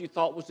dream, what you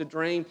thought was the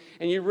dream,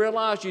 and you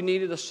realized you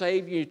needed a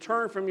Savior, you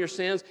turn from your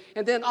sins,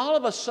 and then all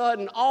of a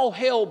sudden, all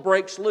hell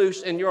breaks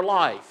loose in your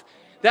life.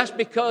 That's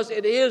because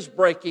it is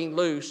breaking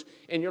loose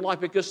in your life.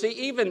 Because, see,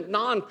 even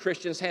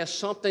non-Christians have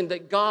something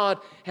that God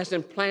has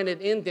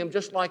implanted in them.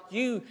 Just like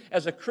you,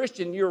 as a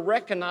Christian, you're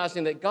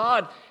recognizing that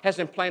God has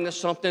implanted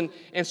something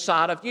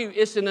inside of you.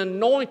 It's an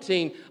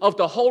anointing of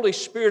the Holy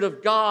Spirit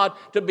of God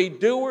to be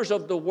doers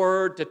of the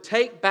Word, to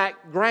take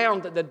back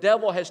ground that the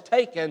devil has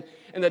taken.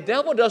 And the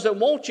devil doesn't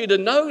want you to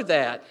know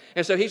that.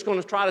 And so he's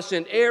going to try to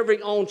send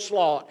every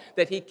onslaught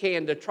that he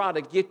can to try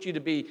to get you to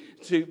be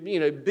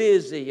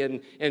busy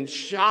and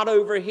shot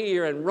over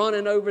here and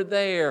running over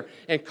there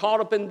and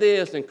caught up in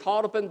this and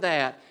caught up in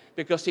that.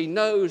 Because he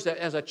knows that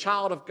as a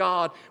child of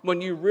God,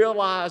 when you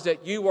realize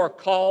that you are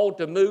called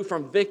to move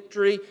from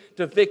victory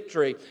to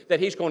victory, that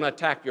he's going to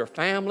attack your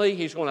family,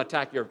 he's going to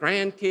attack your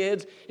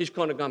grandkids, he's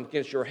going to come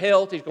against your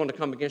health, he's going to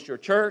come against your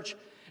church.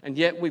 And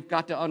yet we've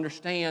got to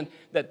understand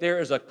that there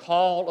is a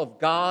call of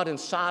God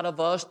inside of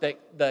us that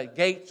the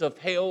gates of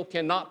hell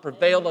cannot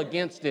prevail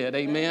against it.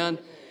 Amen?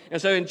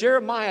 And so in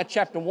Jeremiah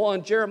chapter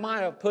 1,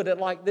 Jeremiah put it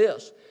like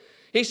this.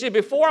 He said,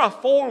 before I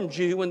formed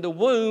you in the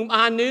womb,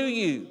 I knew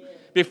you.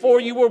 Before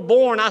you were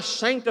born, I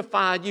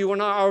sanctified you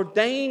and I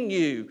ordained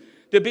you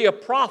to be a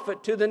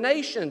prophet to the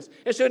nations.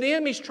 And so the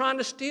enemy's trying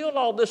to steal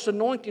all this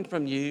anointing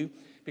from you,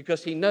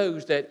 because he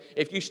knows that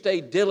if you stay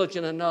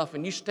diligent enough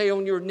and you stay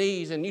on your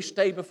knees and you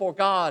stay before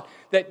God,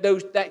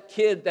 that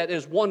kid that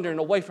is wandering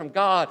away from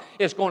God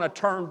is going to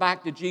turn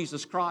back to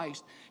Jesus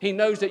Christ. He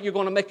knows that you're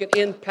going to make an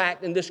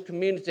impact in this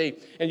community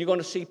and you're going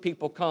to see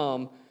people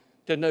come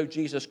to know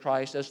Jesus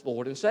Christ as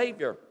Lord and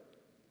Savior.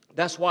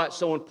 That's why it's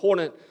so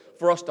important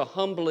for us to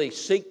humbly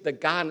seek the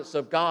guidance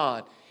of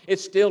God.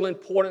 It's still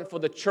important for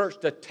the church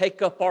to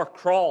take up our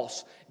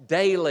cross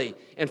daily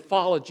and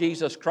follow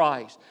Jesus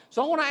Christ.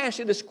 So I want to ask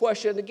you this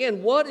question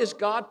again. What is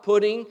God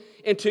putting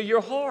into your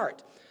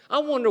heart? I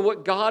wonder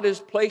what God has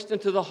placed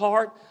into the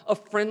heart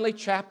of Friendly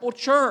Chapel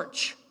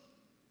Church.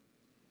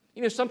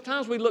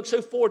 Sometimes we look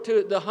so forward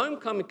to the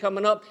homecoming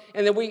coming up,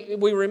 and then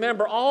we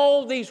remember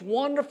all these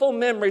wonderful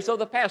memories of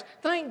the past.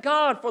 Thank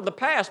God for the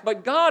past,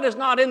 but God is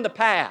not in the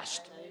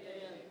past.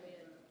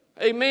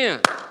 Amen.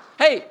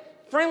 Hey,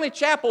 Friendly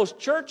Chapel's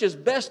church's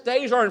best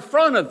days are in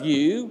front of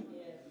you.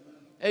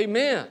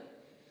 Amen.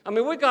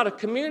 We got a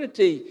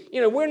community.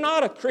 We're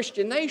not a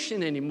Christian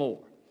nation anymore.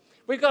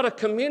 We got a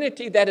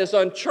community that is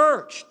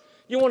unchurched.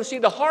 You want to see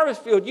the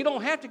harvest field, you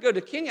don't have to go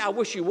to Kenya. I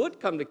wish you would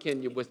come to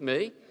Kenya with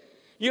me.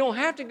 You don't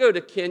have to go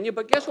to Kenya,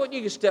 but guess what?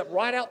 You can step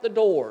right out the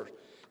door.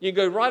 You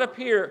go right up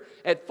here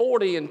at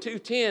 40 and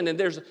 210, and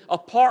there's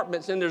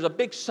apartments, and there's a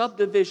big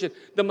subdivision.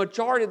 The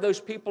majority of those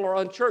people are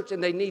unchurched,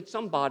 and they need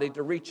somebody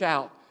to reach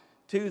out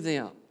to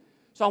them.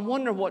 So I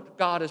wonder what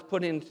God has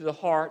put into the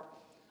heart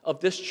of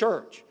this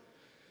church.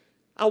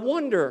 I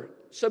wonder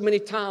so many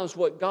times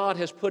what God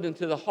has put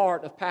into the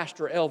heart of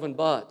Pastor Elvin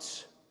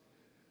Butts.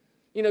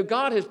 You know,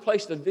 God has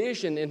placed a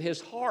vision in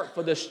his heart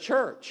for this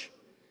church.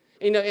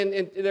 You know,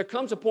 and there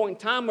comes a point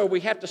in time where we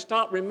have to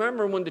stop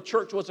remembering when the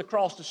church was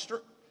across the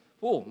street.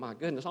 Oh, my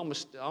goodness, I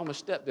almost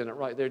stepped in it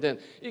right there then.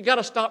 You got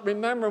to stop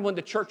remembering when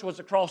the church was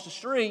across the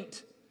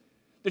street.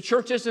 The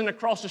church isn't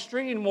across the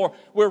street anymore.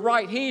 We're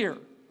right here.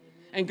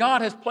 And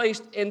God has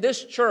placed in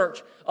this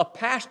church a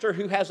pastor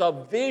who has a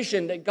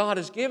vision that God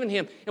has given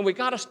him. And we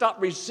got to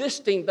stop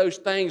resisting those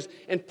things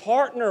and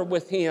partner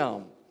with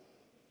him.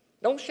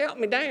 Don't shout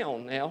me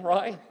down now,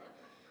 right?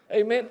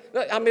 Amen.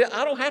 I mean,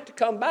 I don't have to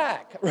come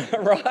back,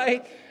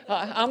 right?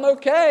 I'm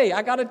okay.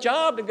 I got a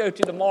job to go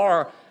to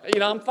tomorrow. You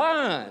know, I'm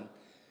fine.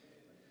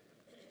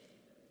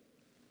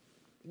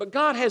 But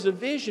God has a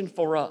vision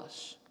for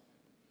us.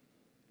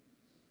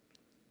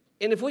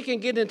 And if we can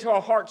get into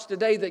our hearts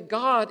today that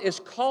God is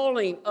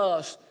calling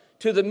us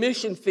to the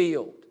mission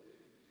field.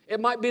 It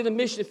might be the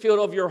mission field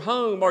of your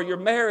home or your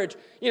marriage.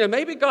 You know,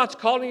 maybe God's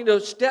calling you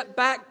to step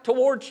back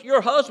towards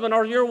your husband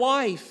or your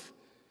wife.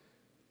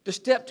 To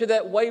step to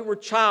that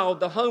wayward child,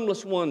 the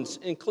homeless ones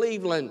in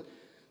Cleveland.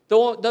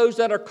 Those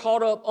that are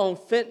caught up on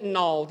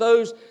fentanyl.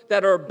 Those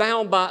that are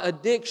bound by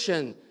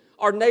addiction.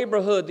 Our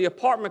neighborhood, the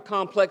apartment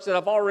complex that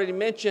I've already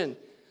mentioned.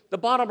 The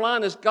bottom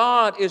line is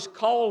God is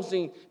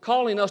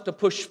calling us to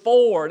push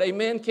forward.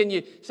 Amen. Can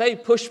you say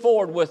push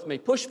forward with me?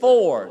 Push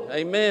forward.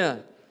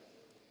 Amen.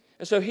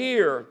 And so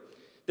here,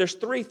 there's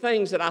three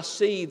things that I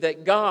see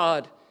that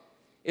God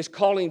is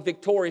calling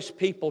victorious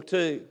people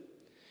to.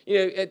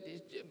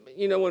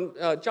 You know, when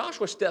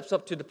Joshua steps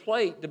up to the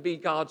plate to be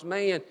God's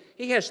man,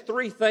 he has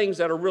three things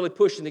that are really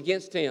pushing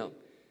against him.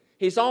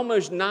 He's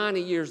almost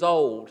 90 years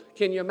old.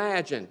 Can you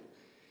imagine?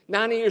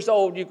 90 years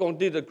old, you're going to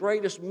do the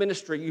greatest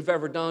ministry you've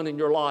ever done in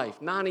your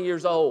life. 90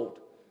 years old.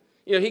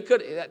 You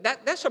know,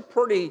 that's a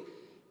pretty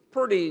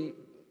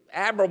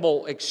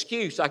admirable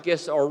excuse, I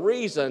guess, or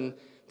reason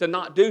to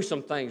not do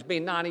some things,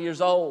 being 90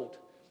 years old.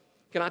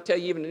 Can I tell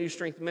you, even in New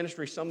Strength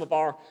Ministry, some of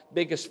our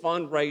biggest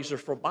fundraisers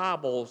for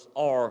Bibles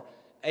are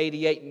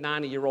 88 and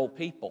 90-year-old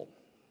people.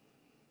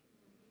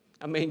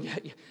 I mean,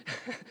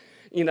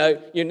 you know,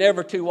 you're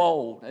never too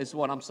old, is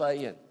what I'm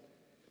saying.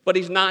 But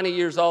he's 90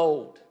 years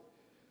old.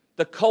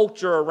 The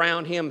culture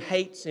around him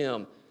hates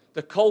him.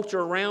 The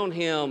culture around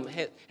him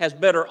has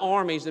better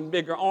armies and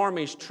bigger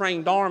armies,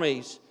 trained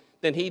armies,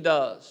 than he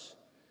does.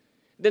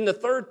 Then the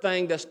third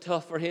thing that's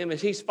tough for him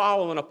is he's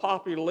following a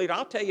popular leader.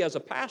 I'll tell you, as a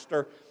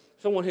pastor,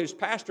 someone who's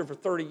pastored for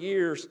 30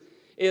 years,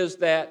 is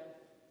that,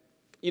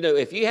 you know,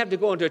 if you have to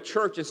go into a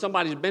church and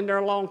somebody's been there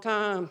a long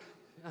time,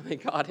 I mean,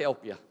 God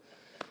help you.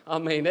 I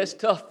mean, it's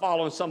tough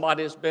following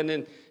somebody that's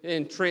been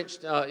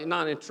entrenched,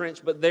 not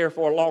entrenched, but there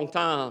for a long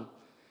time.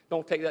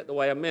 Don't take that the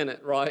way I meant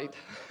it, right?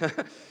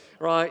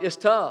 Right? It's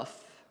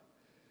tough.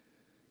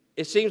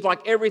 It seems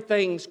like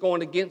everything's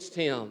going against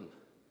him.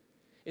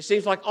 It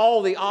seems like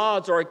all the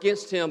odds are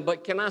against him,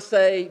 but can I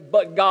say,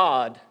 but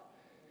God?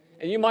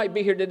 And you might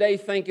be here today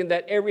thinking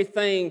that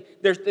everything,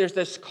 there's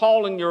this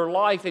call in your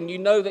life, and you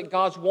know that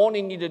God's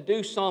wanting you to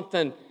do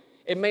something.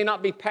 It may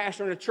not be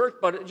pastoring a church,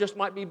 but it just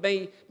might be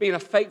being a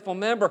faithful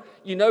member.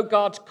 You know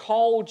God's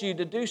called you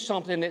to do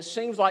something, and it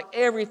seems like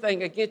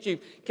everything against you.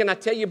 Can I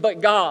tell you,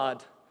 but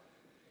God?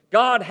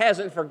 God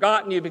hasn't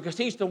forgotten you because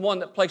he's the one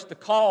that placed the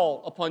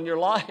call upon your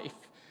life.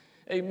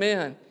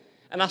 Amen.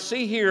 And I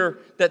see here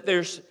that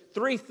there's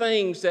three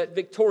things that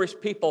victorious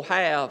people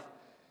have.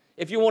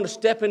 If you want to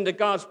step into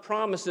God's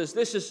promises,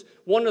 this is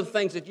one of the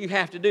things that you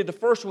have to do. The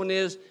first one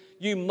is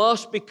you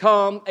must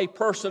become a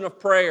person of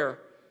prayer.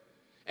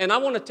 And I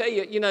want to tell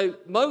you, you know,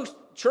 most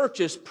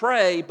churches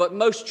pray, but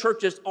most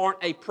churches aren't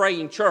a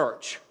praying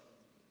church.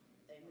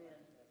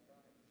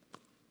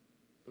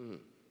 Amen.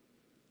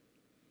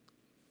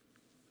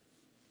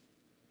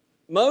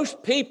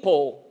 Most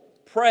people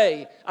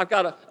pray. I've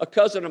got a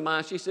cousin of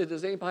mine. She said,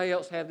 does anybody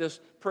else have this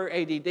prayer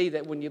ADD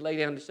that when you lay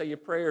down to say your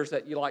prayers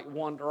that you like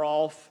wander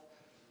off?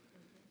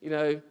 You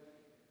know,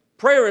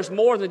 prayer is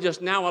more than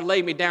just now I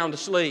lay me down to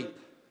sleep.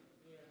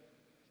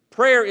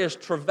 Prayer is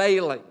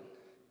travailing.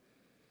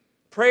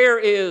 Prayer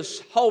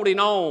is holding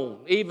on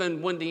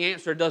even when the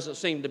answer doesn't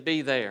seem to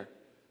be there.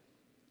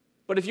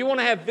 But if you want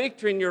to have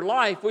victory in your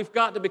life, we've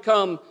got to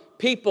become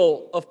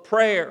people of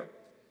prayer.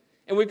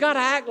 And we've got to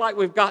act like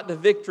we've got the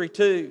victory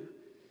too.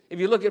 If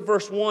you look at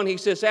verse 1, he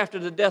says, after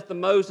the death of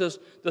Moses,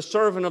 the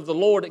servant of the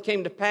Lord, it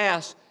came to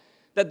pass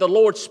that the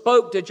Lord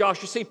spoke to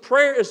Joshua. See,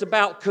 prayer is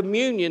about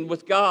communion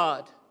with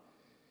God.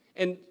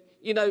 And,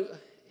 you know,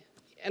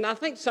 and I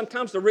think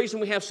sometimes the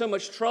reason we have so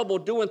much trouble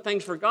doing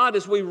things for God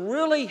is we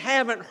really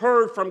haven't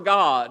heard from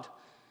God.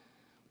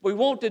 We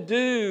want to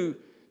do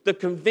the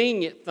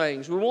convenient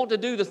things. We want to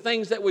do the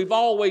things that we've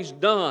always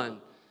done.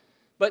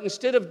 But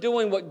instead of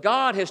doing what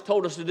God has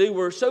told us to do,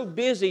 we're so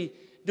busy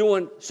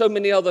doing so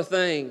many other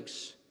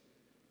things.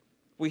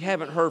 We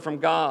haven't heard from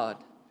God.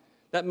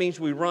 That means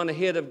we run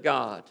ahead of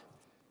God.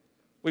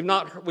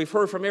 We've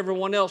heard from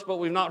everyone else, but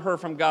we've not heard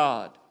from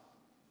God.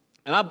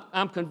 And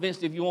I'm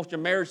convinced if you want your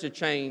marriage to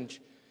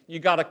change, you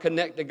got to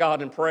connect to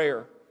God in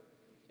prayer.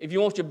 If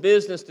you want your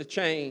business to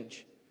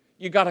change,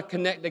 you got to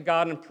connect to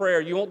God in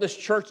prayer. You want this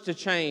church to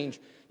change,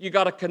 you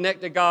got to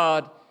connect to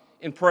God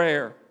in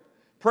prayer.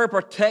 Prayer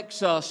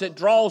protects us. It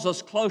draws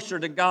us closer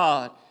to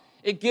God.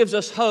 It gives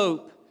us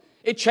hope.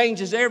 It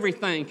changes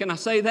everything. Can I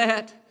say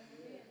that?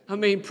 I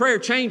mean, prayer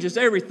changes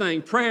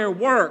everything. Prayer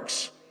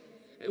works.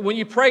 When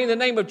you pray in the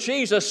name of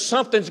Jesus,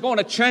 something's going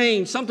to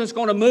change. Something's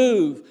going to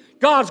move.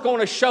 God's going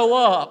to show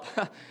up.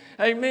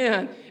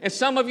 Amen. And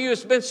some of you,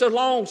 it's been so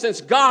long since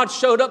God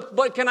showed up.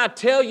 But can I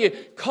tell you,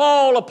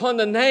 call upon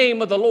the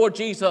name of the Lord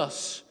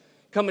Jesus.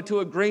 Come into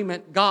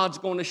agreement. God's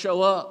going to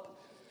show up.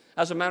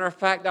 As a matter of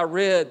fact, I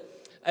read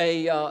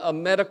a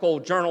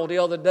medical journal the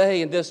other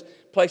day in this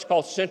place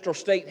called Central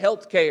State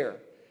Healthcare.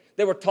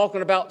 They were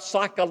talking about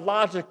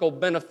psychological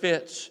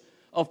benefits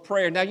of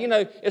prayer. Now, you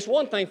know, it's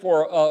one thing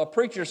for a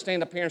preacher to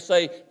stand up here and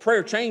say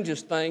prayer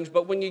changes things,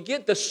 but when you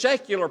get the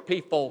secular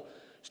people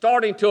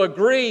starting to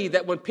agree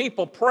that when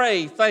people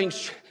pray,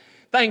 things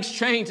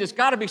change, there's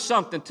got to be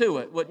something to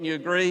it. Wouldn't you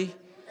agree?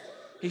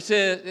 He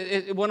said,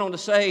 it went on to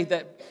say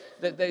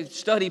that they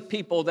studied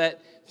people,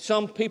 that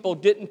some people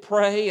didn't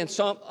pray and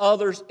some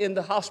others in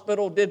the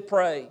hospital did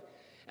pray.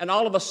 And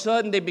all of a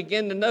sudden, they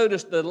begin to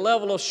notice the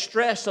level of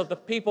stress of the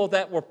people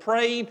that were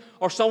praying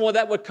or someone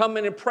that would come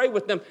in and pray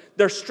with them.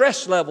 Their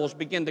stress levels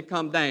begin to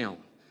come down.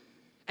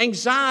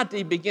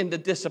 Anxiety begin to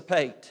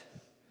dissipate.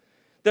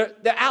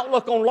 The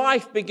outlook on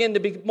life begin to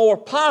be more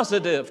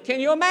positive. Can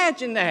you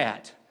imagine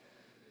that?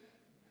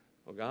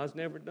 Well, God's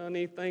never done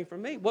anything for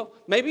me. Well,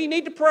 maybe you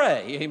need to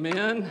pray.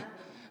 Amen.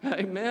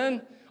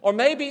 Amen. Or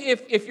maybe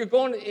if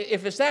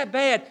it's that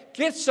bad,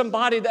 get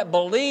somebody that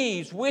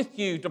believes with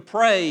you to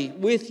pray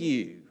with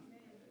you.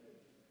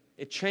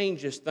 It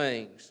changes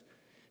things.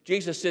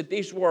 Jesus said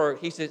these words.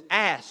 He says,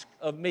 ask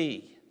of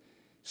me,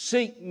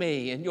 seek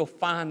me, and you'll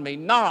find me.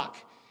 Knock,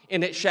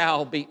 and it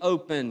shall be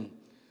open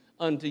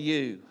unto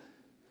you.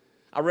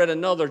 I read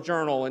another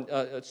journal,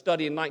 a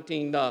study in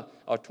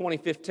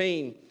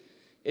 2015.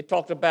 It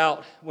talked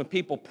about when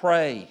people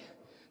pray,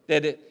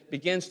 that it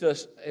begins to,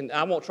 and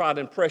I won't try to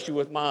impress you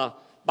with my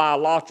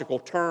biological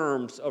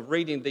terms of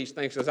reading these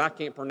things because I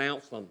can't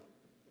pronounce them.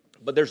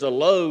 But there's a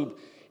lobe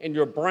in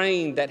your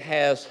brain that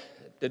has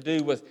to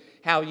do with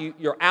how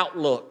your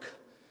outlook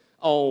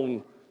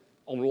on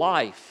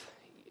life.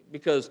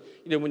 Because,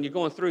 you know, when you're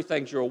going through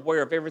things, you're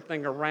aware of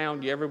everything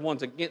around you.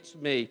 Everyone's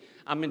against me.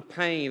 I'm in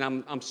pain.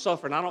 I'm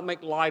suffering. I don't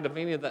make light of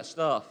any of that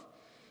stuff.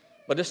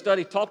 But this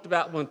study talked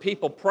about when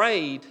people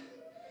prayed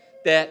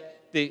that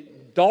the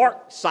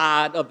dark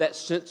side of that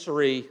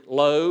sensory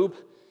lobe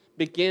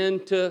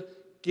began to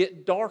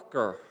get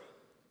darker.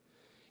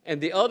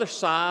 And the other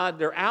side,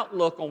 their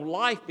outlook on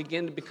life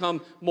began to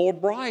become more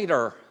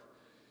brighter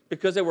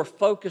because they were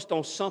focused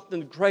on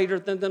something greater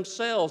than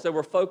themselves. They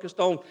were focused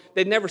on,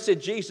 they never said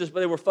Jesus,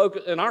 but they were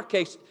focused, in our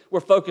case, we're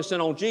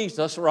focusing on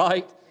Jesus,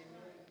 right?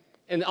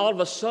 And all of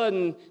a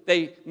sudden,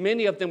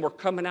 many of them were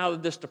coming out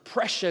of this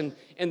depression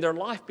in their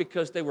life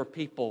because they were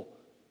people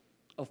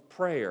of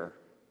prayer.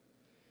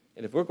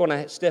 And if we're going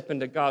to step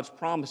into God's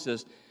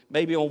promises,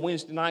 maybe on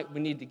Wednesday night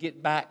we need to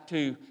get back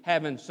to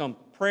having some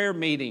prayer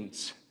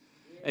meetings.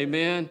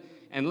 Amen.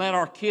 And let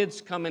our kids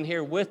come in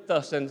here with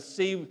us and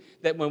see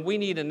that when we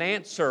need an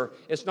answer,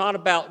 it's not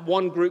about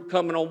one group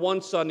coming on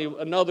one Sunday,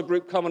 another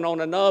group coming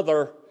on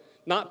another.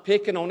 Not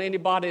picking on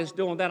anybody that's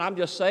doing that. I'm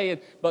just saying,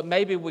 but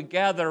maybe we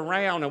gather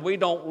around and we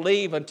don't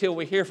leave until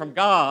we hear from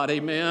God.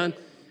 Amen.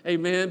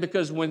 Amen.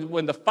 Because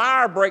when the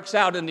fire breaks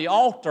out in the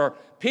altar,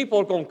 people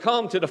are going to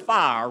come to the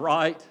fire,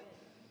 right?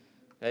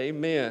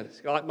 Amen.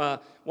 It's like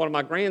one of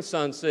my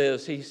grandsons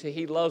says,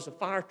 he loves a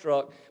fire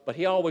truck, but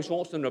he always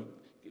wants them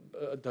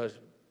to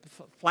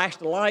flash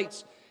the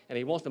lights, and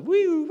he wants them,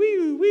 woo,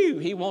 woo, woo.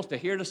 He wants to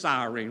hear the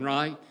siren,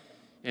 right?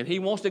 And he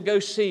wants to go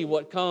see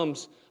what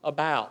comes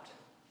about.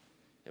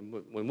 And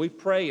when we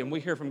pray and we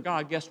hear from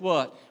God, guess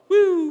what?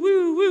 Woo,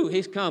 woo, woo.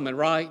 He's coming,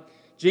 right?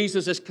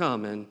 Jesus is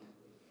coming.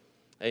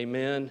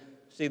 Amen.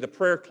 See, the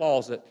prayer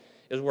closet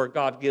is where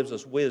God gives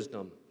us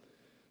wisdom.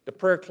 The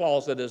prayer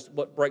closet is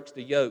what breaks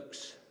the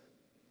yokes,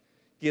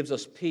 gives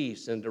us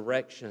peace and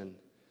direction.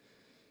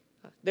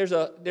 There's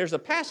a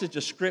passage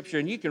of Scripture,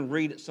 and you can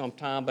read it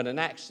sometime, but in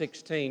Acts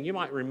 16, you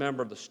might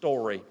remember the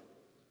story.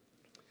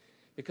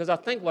 Because I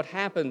think what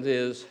happens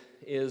is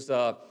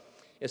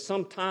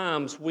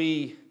sometimes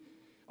we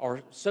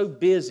are so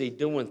busy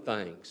doing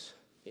things.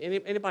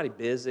 Anybody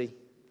busy?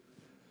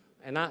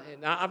 And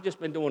I've just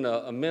been doing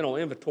a mental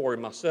inventory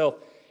myself,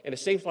 and it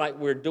seems like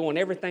we're doing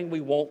everything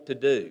we want to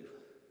do.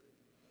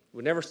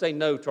 We never say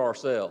no to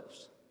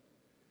ourselves.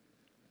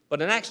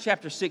 But in Acts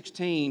chapter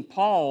 16,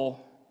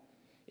 Paul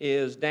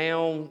is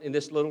down in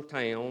this little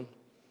town,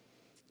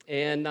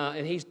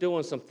 and he's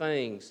doing some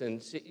things.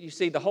 And you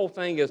see, the whole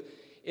thing is,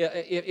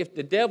 if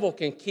the devil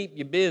can keep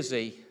you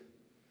busy,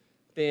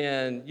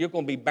 then you're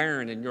going to be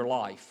barren in your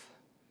life.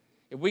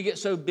 If we get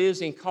so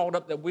busy and caught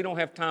up that we don't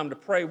have time to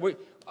pray,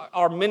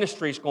 our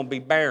ministry is going to be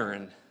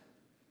barren.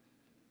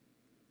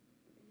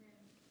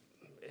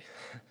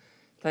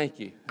 Thank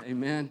you.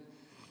 Amen.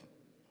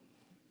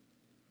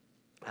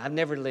 I've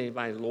never let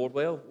anybody, Lord,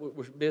 well,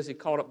 we're busy,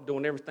 caught up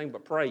doing everything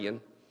but praying,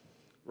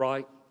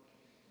 right?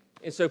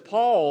 And so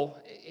Paul,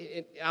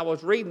 I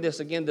was reading this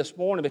again this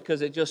morning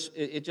because it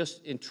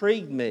just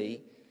intrigued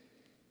me.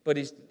 But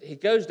he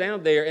goes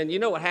down there, and you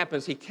know what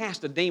happens? He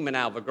cast a demon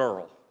out of a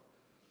girl.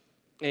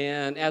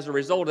 And as a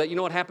result of that, you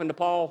know what happened to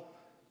Paul?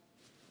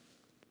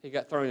 He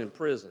got thrown in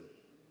prison.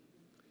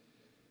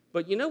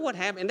 But you know what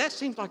happened? And that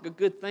seems like a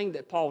good thing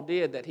that Paul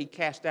did, that he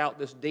cast out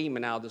this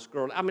demon out of this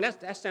girl. I mean,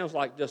 that sounds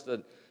like just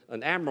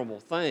an admirable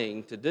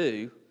thing to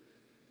do.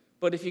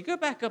 But if you go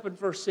back up in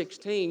verse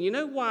 16, you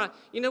know what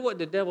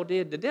the devil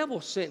did? The devil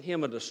sent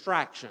him a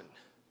distraction.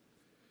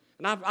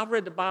 And I've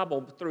read the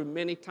Bible through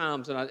many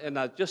times, and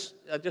I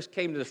just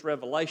came to this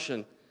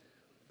revelation.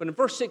 But in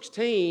verse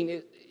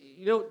 16,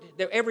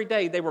 every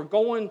day they were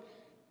going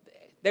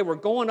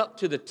up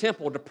to the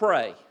temple to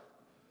pray.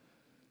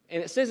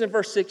 And it says in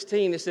verse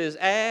 16, it says,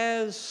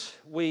 as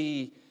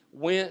we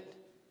went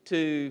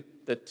to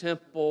the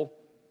temple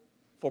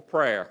for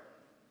prayer.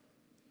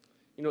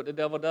 You know what the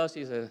devil does?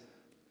 He says,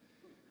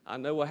 I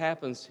know what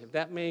happens. If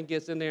that man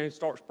gets in there and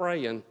starts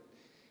praying,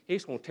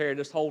 he's going to tear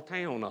this whole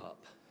town up.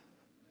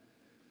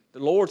 The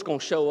Lord's going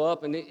to show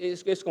up, and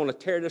it's going to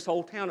tear this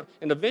whole town up.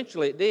 And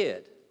eventually it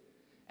did.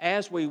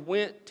 As we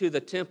went to the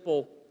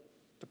temple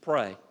to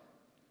pray,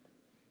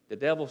 the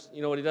devil,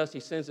 you know what he does? He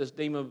sends this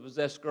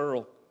demon-possessed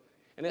girl.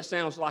 And that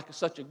sounds like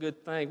such a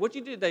good thing. What'd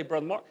you do today,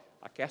 Brother Mark?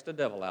 I cast the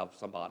devil out of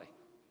somebody.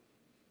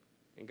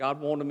 And God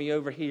wanted me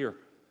over here.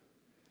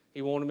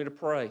 He wanted me to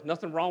pray.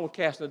 Nothing wrong with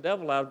casting the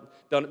devil out.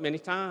 I've done it many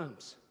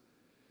times.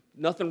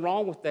 Nothing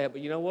wrong with that.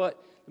 But you know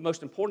what? The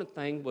most important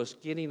thing was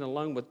getting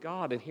alone with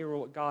God and hearing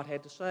what God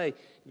had to say,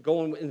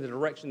 going in the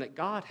direction that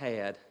God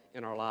had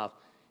in our life.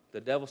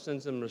 The devil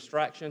sends them a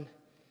distraction.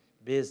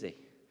 Busy.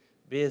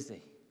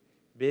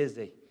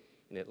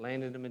 And it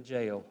landed him in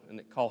jail, and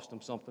it cost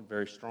him something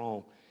very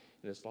strong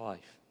in his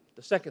life.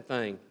 The second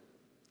thing,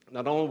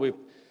 not only are we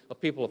a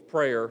people of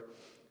prayer,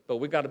 but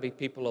we got to be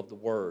people of the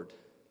Word.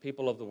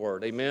 People of the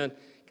Word. Amen.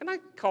 Can I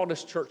call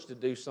this church to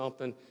do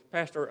something?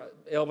 Pastor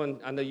Elvin,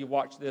 I know you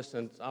watch this,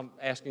 and I'm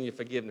asking you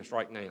forgiveness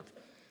right now.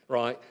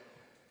 Right?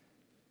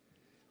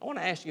 I want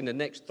to ask you in the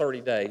next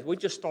 30 days. We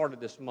just started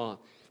this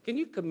month. Can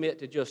you commit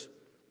to just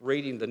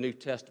reading the New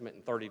Testament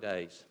in 30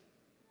 days?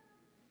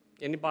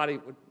 Anybody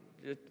would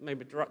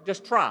maybe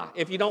just try.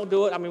 If you don't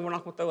do it, I mean, we're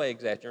not going to throw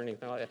eggs at you or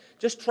anything like that.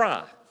 Just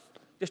try.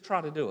 Just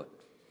try to do it.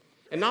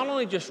 And not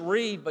only just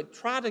read, but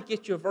try to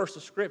get you a verse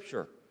of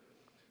Scripture.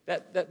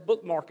 That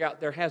bookmark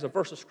out there has a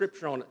verse of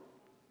Scripture on it.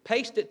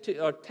 Paste it to,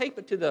 or tape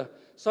it to the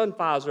sun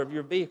visor of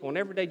your vehicle, and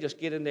every day just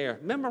get in there.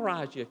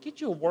 Memorize you. Get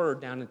you a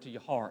word down into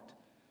your heart.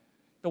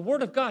 The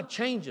Word of God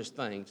changes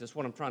things. That's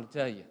what I'm trying to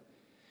tell you.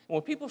 And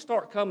when people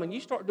start coming, you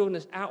start doing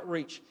this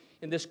outreach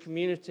in this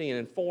community and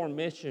in foreign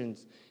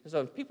missions. And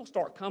so if people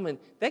start coming,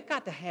 they've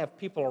got to have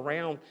people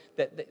around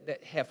that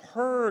have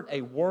heard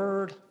a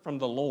word from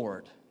the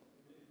Lord.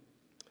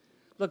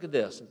 Look at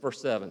this in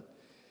verse 7.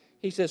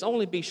 He says,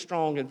 only be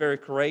strong and very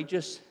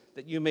courageous,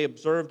 that you may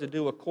observe to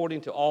do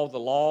according to all the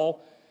law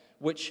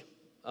which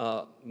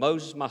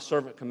Moses my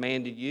servant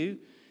commanded you.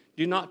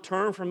 Do not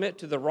turn from it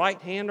to the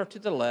right hand or to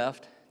the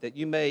left, that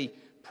you may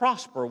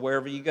prosper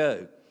wherever you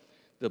go.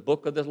 The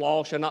book of the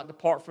law shall not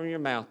depart from your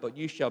mouth, but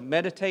you shall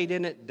meditate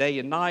in it day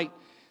and night,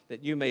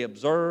 that you may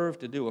observe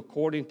to do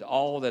according to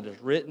all that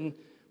is written.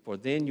 For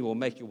then you will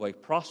make your way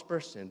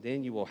prosperous, and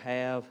then you will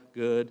have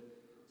good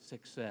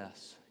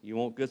success. You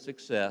want good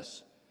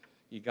success,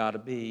 you got to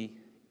be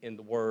in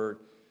the Word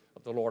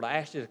of the Lord. I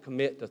ask you to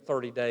commit to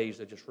 30 days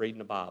of just reading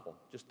the Bible.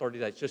 Just 30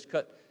 days. Just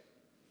cut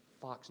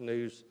Fox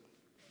News.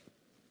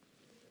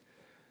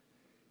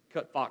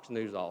 Cut Fox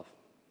News off.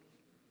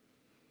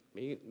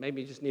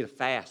 Maybe you just need a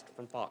fast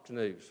from Fox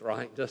News,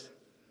 right? Just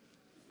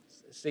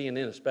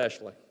CNN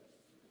especially.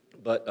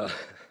 But,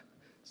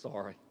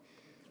 sorry,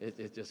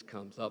 it just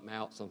comes up and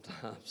out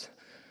sometimes,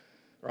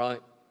 right?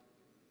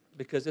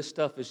 Because this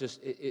stuff is just,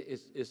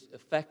 it's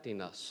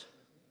affecting us.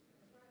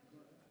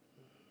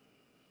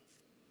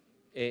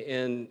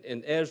 And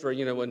Ezra,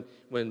 you know,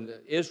 when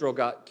Israel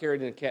got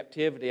carried into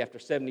captivity after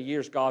 70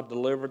 years, God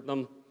delivered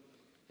them.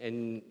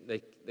 And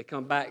they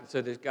come back,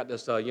 so they've got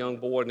this young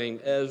boy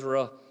named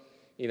Ezra.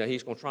 You know,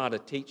 he's going to try to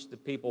teach the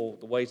people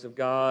the ways of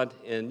God.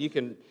 And you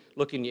can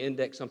look in your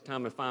index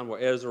sometime and find where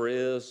Ezra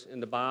is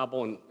in the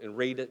Bible and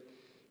read it.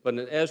 But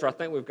in Ezra, I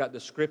think we've got the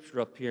scripture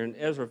up here. In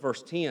Ezra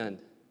verse 10,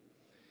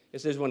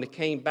 it says when they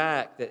came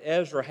back that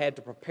Ezra had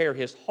to prepare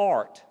his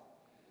heart.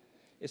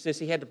 It says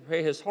he had to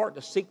prepare his heart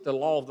to seek the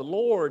law of the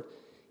Lord.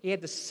 He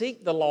had to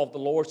seek the law of the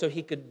Lord so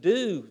he could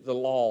do the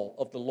law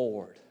of the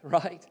Lord,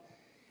 right?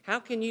 How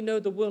can you know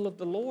the will of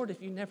the Lord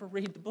if you never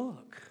read the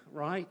book,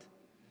 right?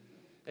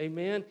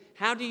 Amen.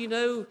 How do you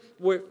know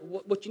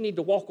what you need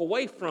to walk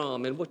away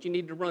from and what you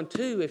need to run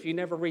to if you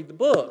never read the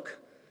book?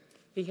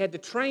 He had to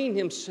train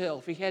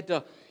himself. He had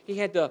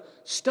to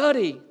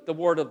study the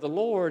word of the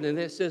Lord. And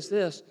it says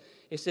this.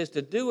 It says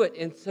to do it,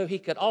 and so he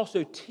could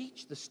also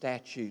teach the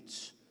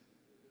statutes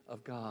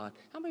of God.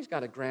 How many's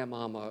got a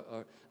grandmama or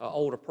an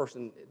older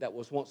person that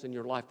was once in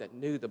your life that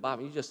knew the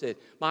Bible? You just said,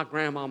 my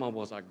grandmama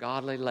was a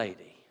godly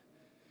lady.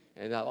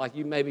 And like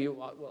you maybe,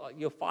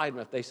 you'll fight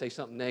them if they say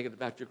something negative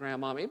about your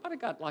grandmama. Anybody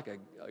got like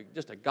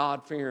just a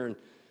God-fearing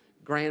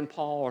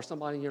grandpa or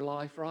somebody in your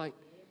life, right?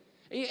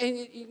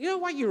 And you know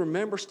why you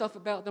remember stuff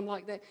about them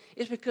like that?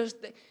 It's because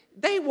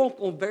they won't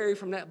go vary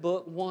from that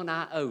book one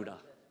iota.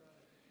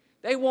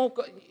 They won't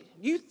go,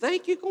 you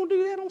think you're going to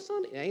do that on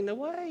Sunday? Ain't no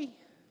way.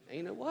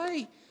 Ain't no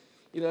way.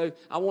 You know,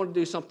 I wanted to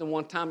do something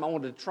one time. I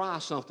wanted to try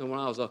something when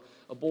I was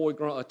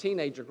a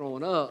teenager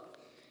growing up.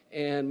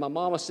 And my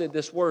mama said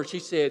this word. She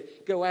said,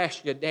 go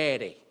ask your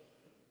daddy.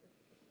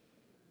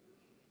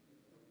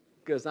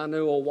 Because I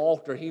knew old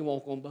Walter, he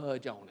won't going to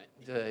budge on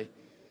it.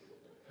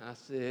 I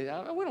said,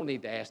 we don't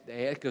need to ask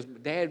Dad, because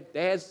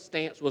Dad's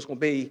stance was going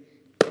to be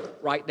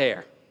right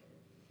there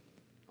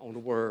on the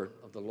word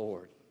of the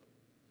Lord.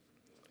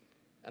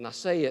 And I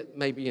say it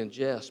maybe in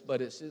jest,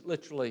 but it's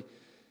literally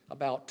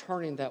about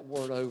turning that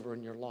word over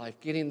in your life,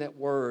 getting that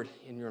word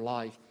in your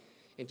life,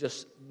 and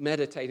just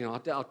meditating on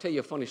it. I'll tell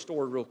you a funny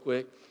story real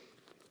quick.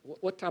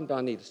 What time do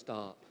I need to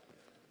stop?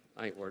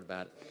 I ain't worried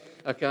about it.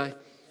 Okay?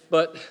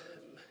 But,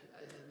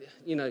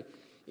 you know,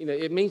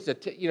 it means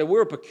that,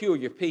 we're a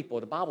peculiar people.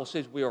 The Bible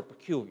says we are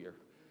peculiar.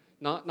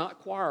 Not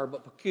choir,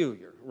 but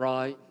peculiar,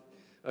 right?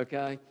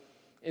 Okay?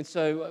 And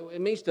so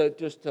it means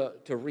to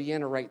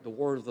reiterate the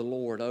word of the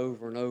Lord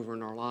over and over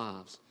in our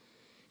lives.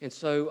 And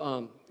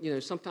so,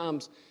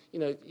 sometimes,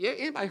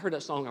 anybody heard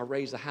that song, I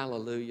Raise a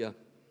Hallelujah?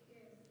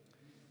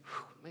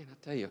 Whew, man, I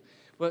tell you.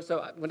 Well,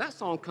 so when that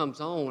song comes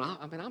on,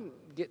 I'm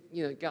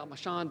got my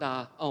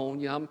Shondai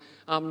on.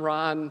 I'm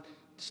riding,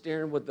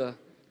 steering with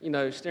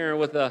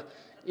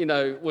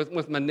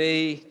my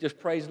knee, just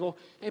praise the Lord.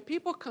 And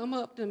people come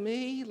up to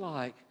me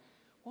like,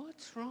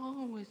 "What's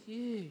wrong with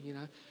you?"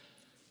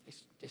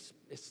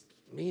 It's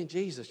me and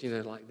Jesus,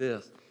 like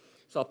this.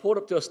 So I pulled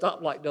up to a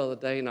stoplight the other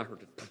day, and I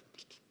heard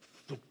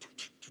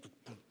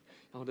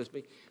all this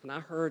big, and I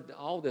heard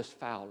all this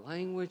foul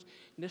language.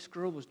 And this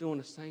girl was doing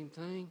the same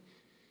thing.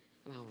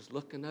 And I was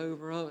looking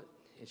over it,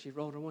 and she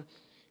rolled her one.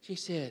 She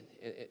said,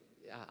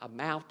 I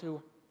mouthed to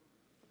her.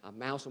 I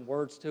mouthed some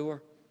words to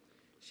her.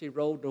 She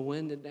rolled the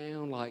window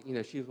down like,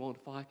 she was wanting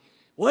to fight.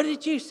 What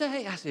did you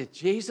say? I said,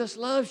 Jesus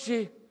loves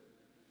you.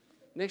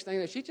 Next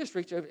thing, she just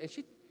reached over, and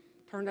she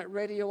turned that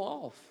radio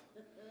off.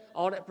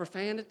 All that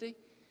profanity.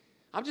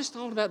 I'm just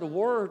talking about the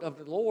word of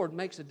the Lord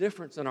makes a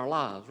difference in our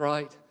lives,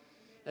 right?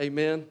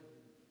 Amen.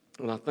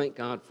 And I thank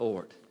God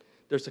for it.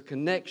 There's a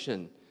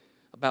connection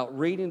about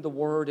reading the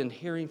word and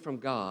hearing from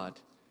God.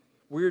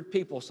 Weird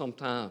people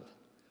sometimes.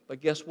 But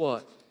guess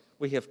what?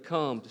 We have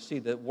come to see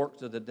the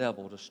works of the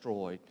devil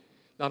destroyed.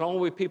 Not only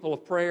are we people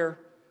of prayer,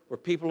 we're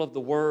people of the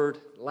word.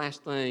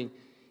 Last thing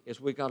is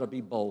we got to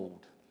be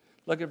bold.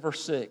 Look at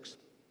verse 6.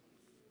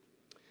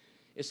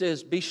 It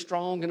says, be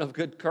strong and of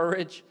good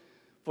courage,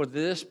 for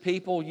this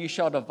people you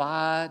shall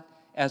divide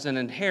as an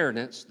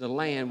inheritance the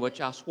land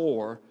which I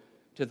swore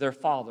to their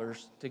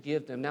fathers to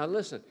give them. Now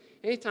listen,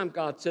 anytime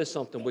God says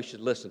something, we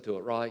should listen to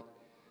it, right?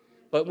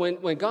 But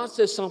when God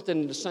says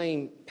something in the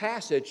same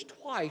passage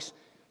twice,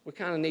 we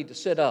kind of need to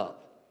sit up.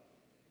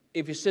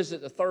 If he says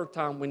it the third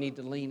time, we need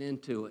to lean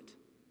into it.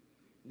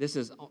 This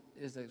is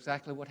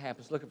exactly what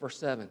happens. Look at verse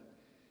 7.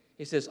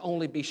 He says,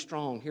 only be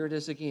strong. Here it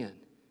is again.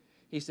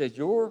 He said,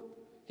 your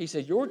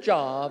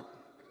job,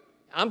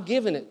 I'm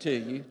giving it to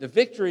you. The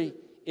victory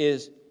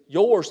is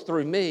yours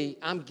through me.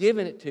 I'm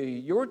giving it to you.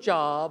 Your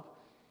job,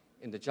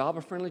 and the job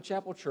of Friendly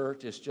Chapel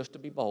Church, is just to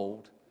be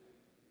bold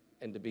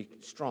and to be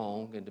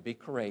strong and to be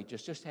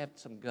courageous. Just have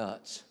some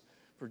guts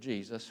for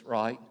Jesus,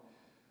 right?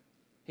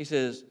 He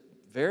says,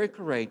 very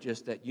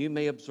courageous, that you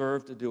may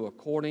observe to do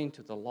according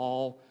to the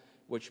law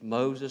which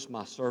Moses,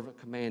 my servant,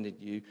 commanded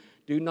you.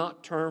 Do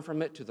not turn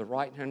from it to the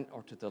right hand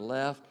or to the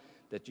left,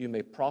 that you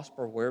may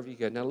prosper wherever you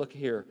go. Now look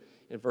here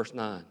in verse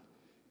 9.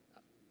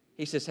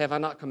 He says, have I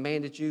not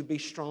commanded you, be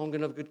strong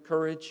and of good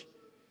courage?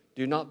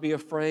 Do not be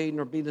afraid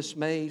nor be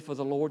dismayed, for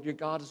the Lord your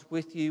God is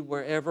with you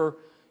wherever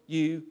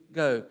you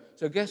go.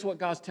 So guess what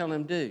God's telling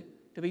him to do?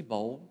 To be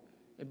bold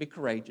and be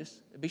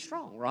courageous and be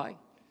strong, right?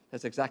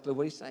 That's exactly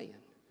what he's saying.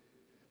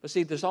 But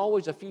see, there's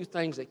always a few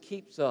things that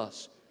keeps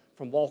us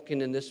from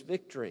walking in this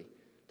victory,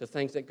 the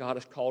things that God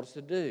has called us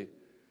to do.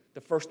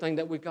 The first thing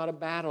that we've got to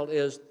battle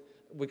is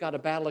we've got to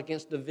battle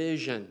against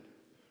division,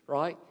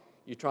 right?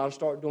 You try to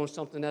start doing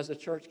something as a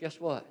church, guess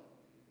what?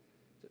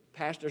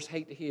 Pastors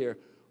hate to hear,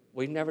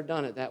 we've never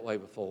done it that way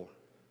before.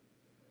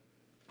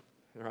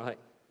 All right?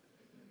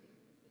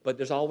 But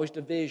there's always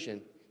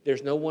division.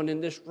 There's no one in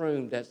this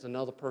room that's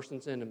another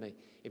person's enemy.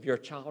 If you're a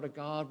child of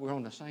God, we're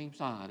on the same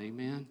side.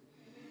 Amen?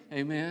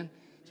 Amen?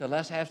 So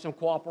let's have some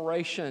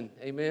cooperation.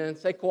 Amen?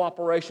 Say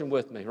cooperation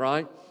with me,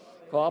 right?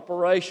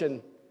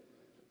 Cooperation.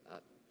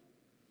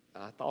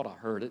 I thought I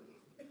heard it.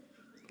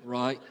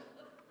 Right?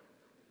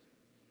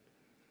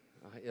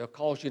 It'll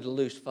cause you to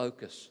lose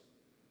focus.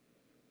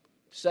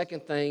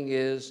 Second thing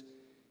is,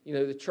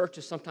 the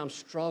churches sometimes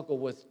struggle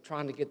with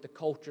trying to get the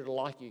culture to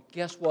like you.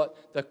 Guess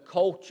what? The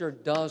culture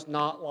does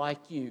not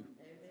like you.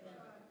 Amen.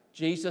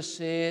 Jesus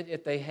said,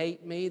 if they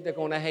hate me, they're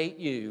going to hate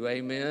you.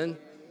 Amen.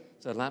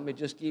 So let me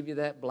just give you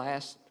that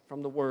blast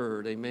from the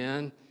word.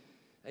 Amen.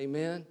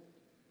 Amen?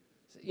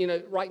 You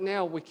know, right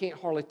now we can't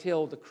hardly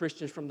tell the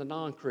Christians from the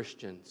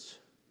non-Christians.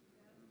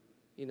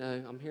 You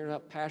know, I'm hearing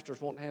about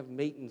pastors wanting to have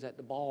meetings at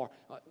the bar.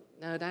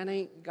 No, that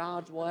ain't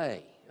God's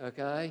way,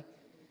 okay?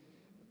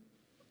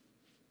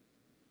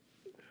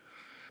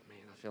 Man,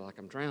 I feel like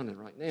I'm drowning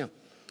right now.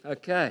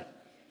 Okay.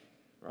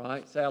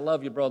 Right? Say, I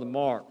love you, Brother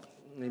Mark.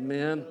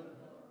 Amen.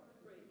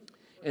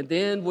 And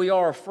then we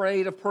are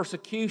afraid of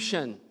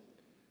persecution.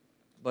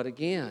 But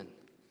again,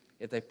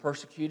 if they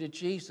persecuted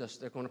Jesus,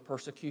 they're going to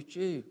persecute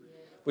you.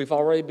 We've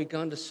already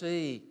begun to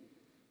see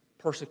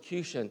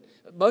persecution.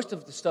 Most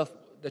of the stuff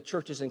the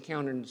church has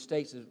encountered in the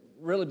States has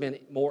really been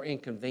more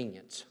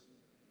inconvenience.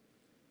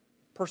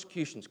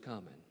 Persecution's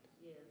coming.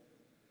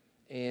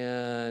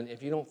 And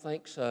if you don't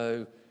think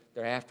so,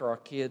 they're after our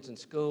kids in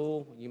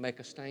school. You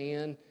make a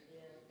stand.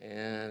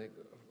 And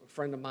a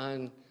friend of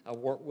mine I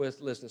work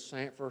with lives in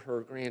Sanford. Her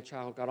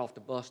grandchild got off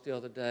the bus the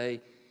other day,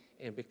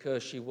 and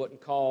because she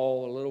wouldn't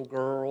call a little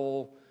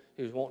girl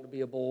who was wanting to be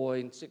a boy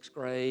in 6th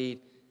grade,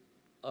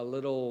 a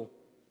little,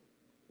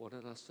 what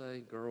did I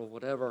say, girl,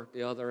 whatever,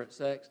 the other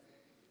sex,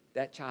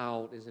 that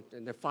child is,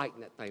 and they're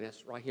fighting that thing.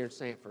 That's right here in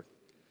Sanford.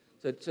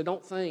 So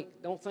don't think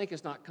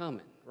it's not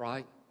coming,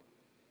 right?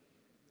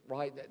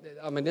 Right?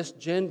 I mean, this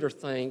gender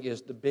thing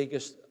is going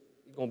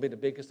to be the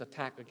biggest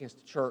attack against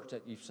the church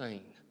that you've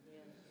seen.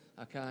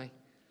 Okay?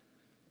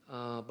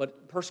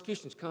 But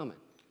persecution's coming.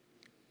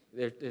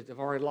 They've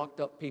already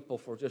locked up people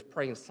for just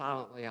praying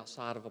silently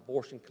outside of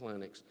abortion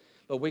clinics.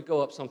 But we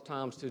go up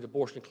sometimes to the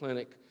abortion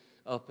clinic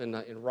up in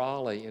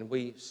Raleigh, and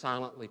we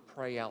silently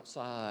pray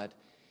outside.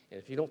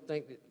 And if you don't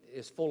think that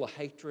it's full of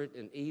hatred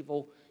and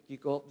evil, you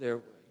go up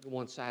there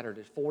one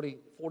Saturday. 40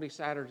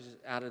 Saturdays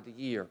out of the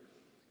year,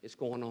 it's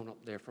going on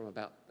up there from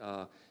about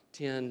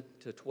 10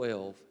 to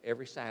 12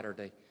 every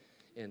Saturday,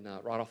 and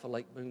right off the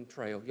Lake Boone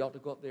Trail. You ought to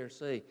go up there and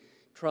see.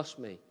 Trust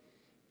me,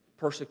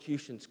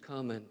 persecution's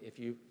coming if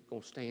you're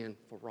going to stand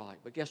for right.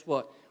 But guess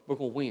what? We're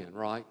going to win,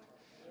 right?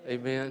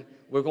 Amen.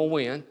 We're going to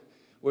win.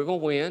 We're going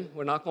to win.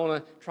 We're not going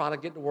to try to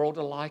get the world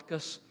to like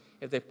us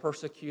if they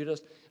persecute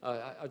us.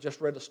 I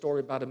just read a story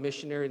about a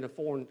missionary in a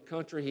foreign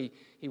country.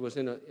 He was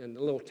in a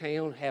little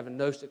town having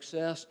no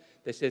success.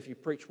 They said, if you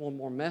preach one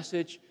more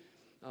message,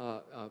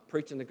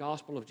 preaching the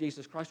gospel of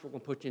Jesus Christ, we're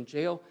going to put you in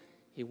jail.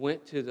 He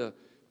went to the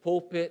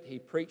pulpit. He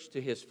preached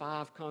to his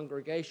 5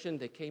 congregation.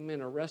 They came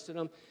in and arrested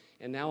him.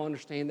 And now I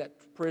understand that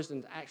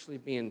prison's actually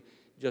being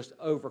just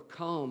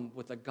overcome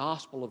with the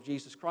gospel of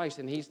Jesus Christ.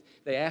 And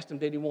they asked him,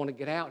 did he want to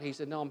get out? He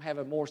said, no, I'm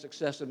having more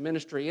success in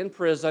ministry in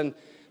prison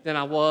than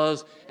I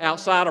was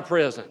outside of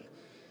prison.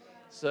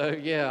 So,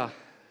 yeah,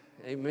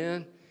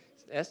 amen.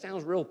 That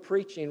sounds real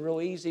preachy and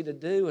real easy to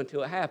do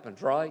until it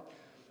happens, right?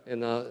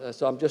 And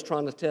so I'm just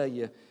trying to tell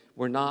you,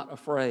 we're not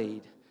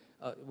afraid.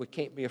 We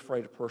can't be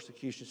afraid of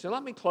persecution. So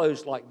let me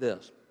close like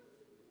this.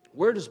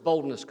 Where does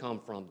boldness come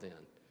from then?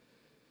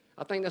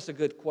 I think that's a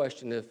good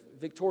question. If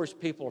victorious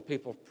people are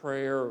people of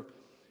prayer,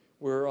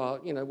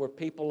 we're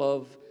people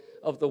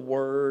of the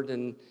Word,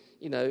 and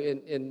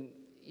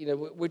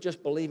we're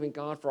just believing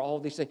God for all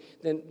these things.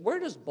 Then where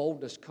does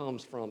boldness come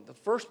from? The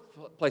first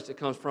place it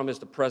comes from is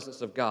the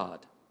presence of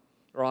God,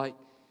 right?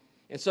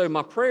 And so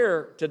my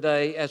prayer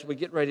today, as we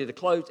get ready to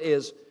close,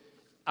 is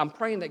I'm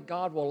praying that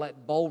God will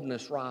let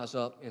boldness rise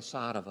up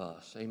inside of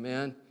us.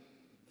 Amen.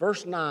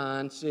 Verse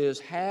 9 says,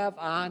 "Have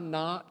I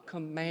not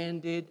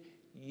commanded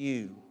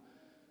you?"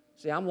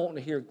 See, I'm wanting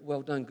to hear,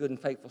 "Well done, good and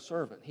faithful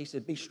servant." He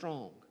said, "Be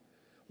strong."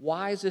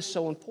 Why is this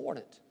so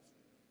important?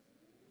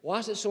 Why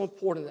is it so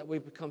important that we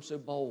become so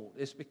bold?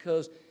 It's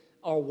because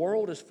our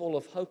world is full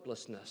of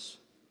hopelessness.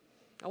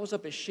 I was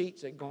up at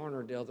Sheets at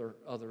Garner the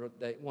other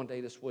day, one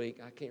day this week.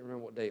 I can't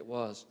remember what day it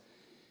was.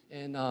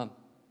 And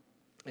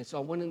so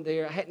I went in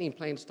there. I hadn't even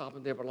planned to stop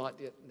in there, but I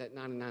liked that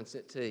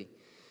 99-cent tea.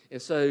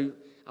 And so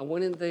I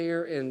went in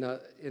there, and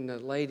the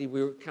lady,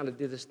 we kind of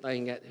did this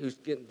thing who's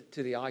getting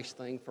to the ice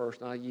thing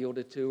first, and I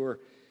yielded to her.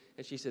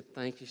 And she said,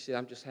 "Thank you." She said,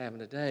 "I'm just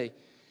having a day."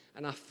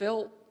 And I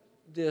felt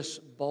this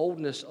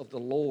boldness of the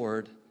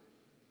Lord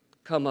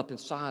come up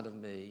inside of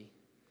me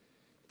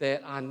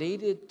that I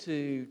needed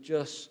to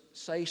just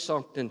say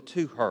something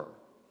to her.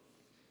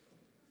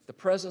 The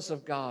presence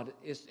of God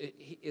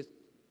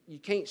you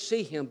can't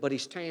see him, but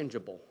he's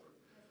tangible.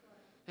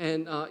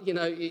 And,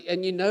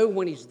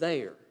 when he's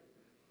there.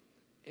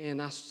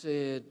 And I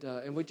said,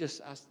 I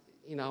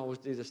always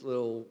do this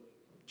little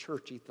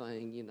churchy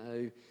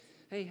thing,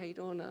 "Hey, how you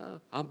doing?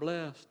 I'm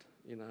blessed,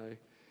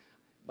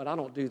 But I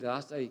don't do that. I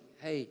say,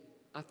 "Hey,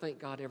 I thank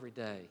God every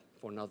day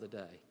for another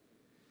day."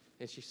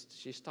 And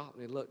she stopped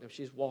me and looked at me.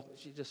 She's walking.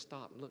 She just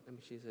stopped and looked at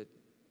me. She said,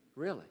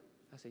 "Really?"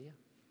 I said, "Yeah."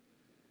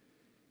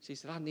 She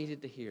said, "I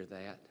needed to hear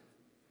that."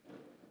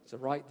 So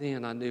right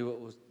then I knew it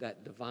was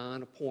that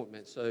divine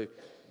appointment. So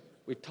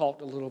we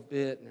talked a little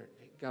bit, and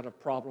got a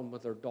problem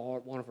with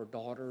one of her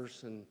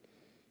daughters, and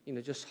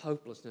just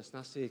hopelessness. And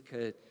I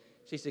said,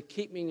 she said,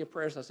 "Keep me in your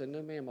prayers." I said,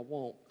 "No, ma'am, I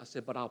won't." I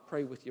said, "But I'll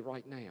pray with you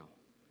right now."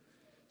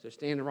 So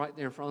standing right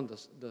there in front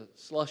of the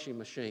slushy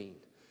machine,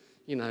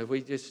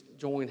 we just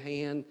joined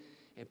hand,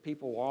 and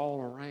people were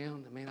all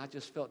around. I mean, I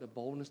just felt the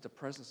boldness, the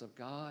presence of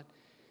God.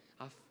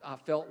 I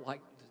felt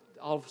like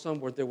all of a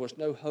sudden where there was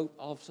no hope,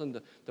 all of a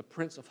sudden the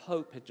Prince of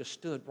Hope had just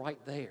stood right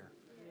there.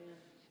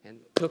 And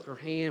took her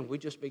hand. We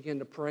just began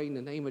to pray in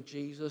the name of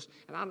Jesus.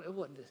 And it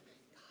wasn't just,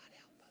 God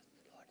help us,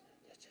 Lord.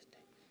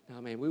 No,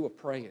 I mean, we were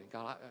praying.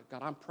 God,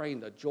 I'm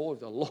praying the joy of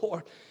the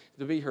Lord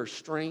to be her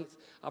strength.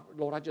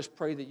 Lord, I just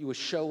pray that you would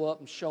show up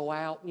and show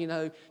out,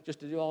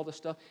 just to do all this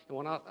stuff. And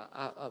when I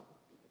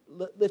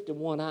lifted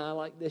one eye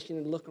like this,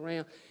 look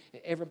around,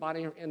 and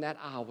everybody in that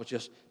aisle was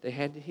just, they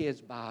had their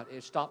heads bowed.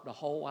 It stopped the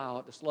whole aisle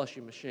at the slushy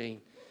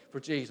machine for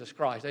Jesus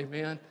Christ.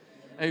 Amen.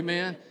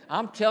 Amen.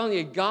 I'm telling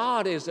you,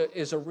 God is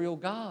a real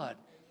God.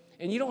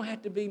 And you don't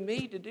have to be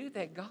me to do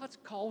that. God's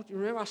called you.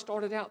 Remember, I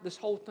started out this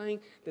whole thing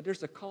that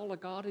there's a call of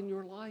God in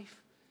your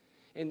life.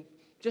 And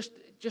just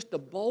the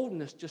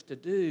boldness just to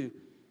do,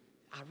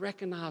 I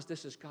recognize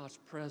this is God's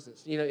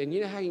presence. And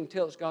you know how you can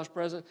tell it's God's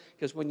presence?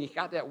 Because when you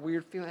got that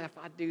weird feeling, if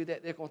I do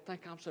that, they're going to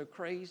think I'm so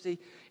crazy.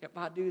 If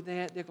I do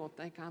that, they're going to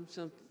think I'm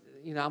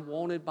I'm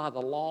wanted by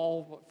the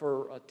law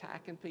for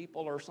attacking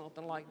people or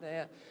something like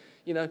that.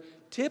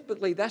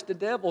 Typically that's the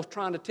devil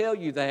trying to tell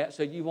you that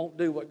so you won't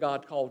do what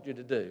God called you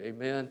to do.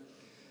 Amen?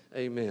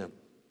 Amen.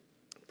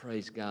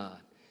 Praise God.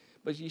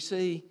 But you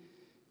see,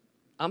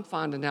 I'm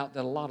finding out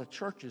that a lot of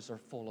churches are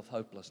full of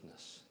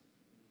hopelessness.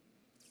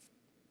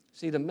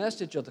 See, the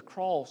message of the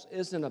cross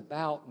isn't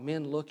about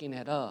men looking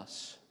at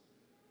us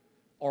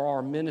or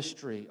our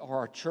ministry or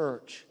our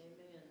church.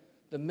 Amen.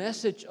 The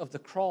message of the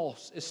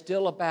cross is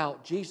still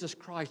about Jesus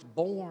Christ,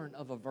 born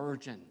of a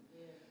virgin,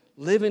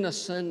 living a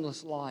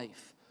sinless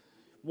life.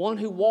 One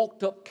who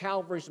walked up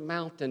Calvary's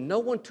mountain. No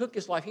one took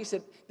his life. He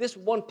said, this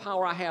one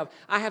power I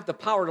have the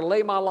power to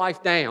lay my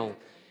life down.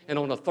 And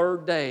on the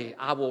third day,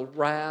 I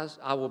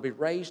will be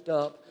raised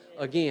up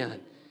again.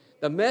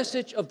 The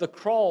message of the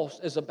cross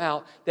is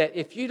about that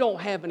if you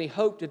don't have any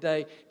hope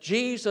today,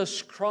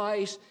 Jesus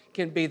Christ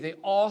can be the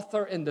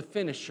author and the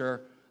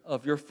finisher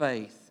of your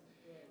faith.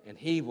 And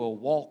He will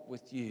walk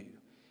with you.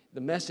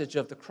 The message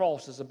of the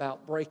cross is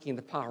about breaking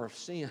the power of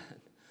sin,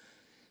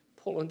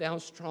 pulling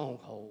down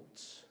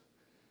strongholds,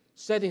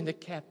 setting the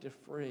captive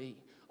free.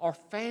 Our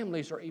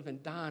families are even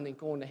dying and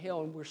going to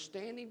hell, and we're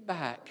standing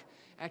back,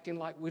 acting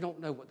like we don't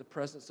know what the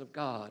presence of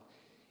God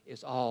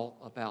is all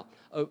about.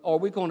 Are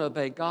we going to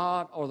obey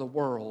God or the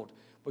world?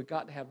 We've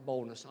got to have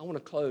boldness. I want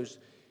to close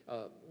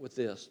with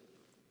this.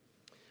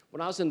 When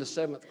I was in the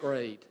 7th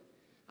grade,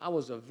 I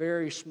was a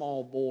very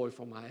small boy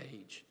for my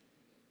age.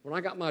 When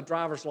I got my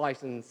driver's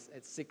license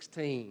at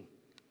 16,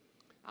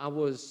 I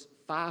was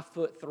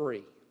 5'3".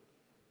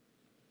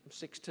 I'm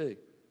 6'2"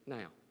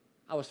 now.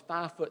 I was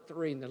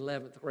 5'3" in the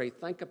 11th grade.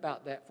 Think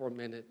about that for a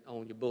minute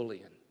on your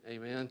bullying.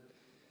 Amen.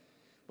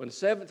 When in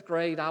 7th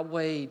grade, I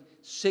weighed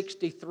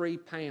 63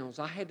 pounds.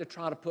 I had to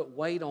try to put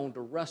weight on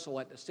to wrestle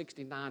at the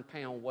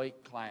 69-pound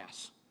weight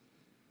class.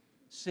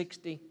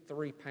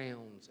 63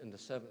 pounds in the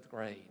 7th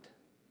grade.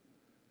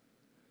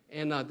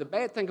 And the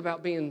bad thing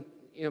about being,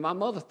 my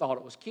mother thought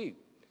it was cute.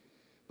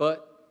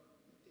 But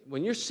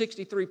when you're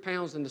 63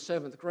 pounds in the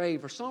 7th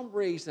grade, for some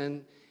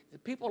reason,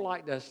 people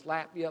like to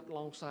slap you up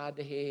alongside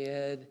the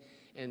head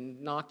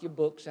and knock your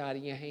books out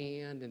of your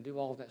hand and do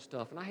all that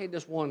stuff. And I had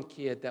this one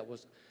kid that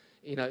was,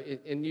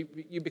 and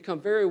you become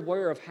very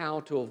aware of how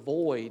to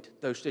avoid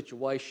those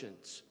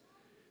situations.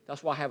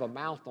 That's why I have a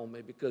mouth on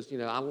me because,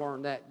 I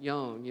learned that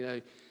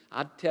young.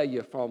 I'd tell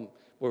you from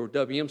where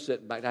WM's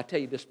sitting back, I'd tell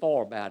you this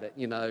far about it,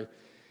 you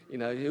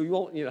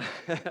won't,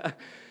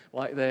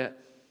 like that.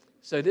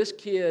 So this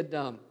kid,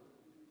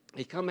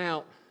 he come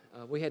out,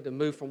 we had to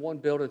move from one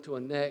building to the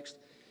next.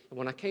 And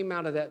when I came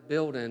out of that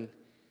building,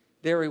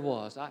 there he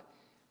was. I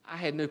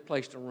had no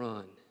place to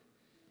run.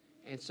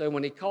 And so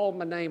when he called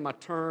my name, I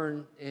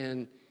turned,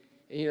 and,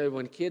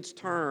 when kids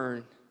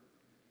turn,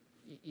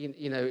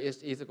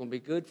 it's either going to be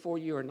good for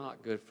you or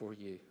not good for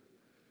you.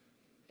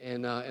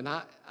 And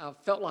I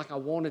felt like I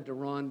wanted to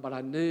run, but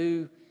I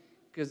knew,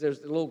 because there's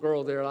the little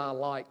girl there that I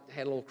liked,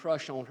 had a little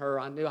crush on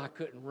her, I knew I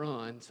couldn't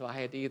run, so I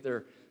had to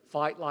either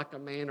fight like a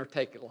man or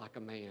take it like a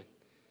man.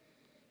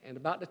 And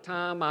about the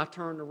time I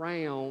turned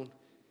around,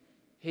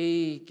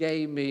 he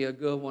gave me a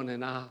good one,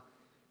 and I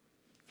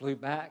flew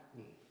back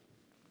and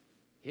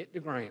hit the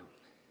ground.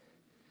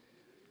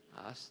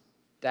 I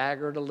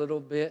staggered a little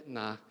bit, and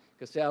I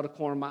could see out of the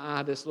corner of my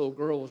eye this little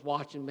girl was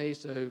watching me,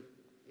 so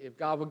if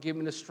God would give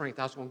me the strength,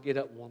 I was going to get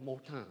up one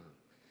more time.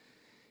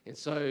 And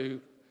so,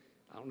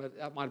 I don't know,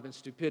 that might have been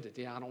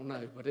stupidity, I don't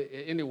know, but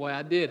anyway,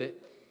 I did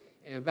it.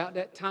 And about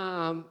that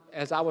time,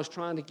 as I was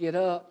trying to get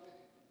up,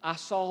 I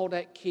saw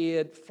that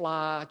kid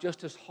fly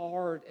just as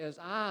hard as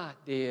I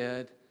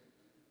did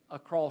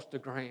across the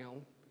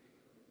ground.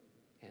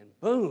 And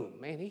boom,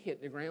 man, he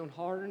hit the ground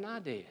harder than I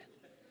did.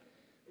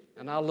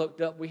 And I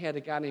looked up, we had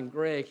a guy named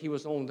Greg. He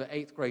was on the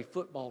 8th grade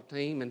football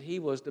team, and he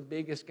was the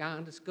biggest guy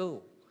in the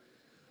school.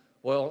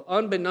 Well,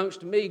 unbeknownst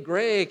to me,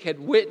 Greg had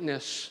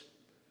witnessed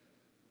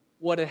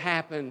what had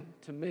happened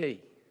to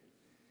me.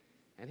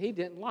 And he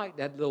didn't like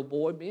that little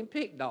boy being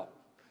picked on.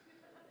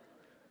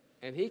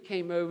 And he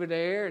came over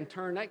there and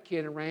turned that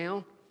kid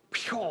around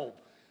Pew!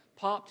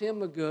 Popped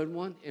him a good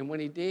one, and when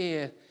he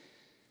did,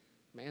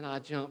 man, I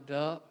jumped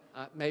up.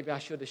 Maybe I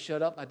should have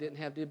shut up. I didn't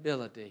have the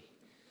ability.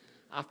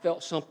 I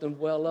felt something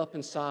well up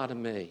inside of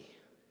me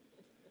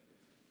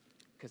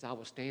because I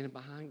was standing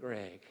behind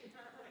Greg,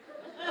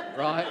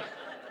 right?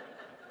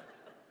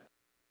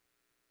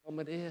 Some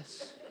of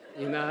this,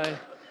 you know,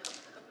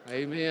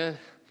 amen.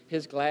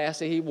 His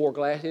glasses, he wore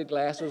glasses, his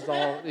glasses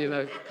all,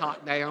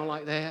 cocked down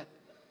like that.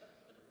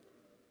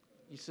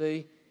 You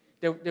see,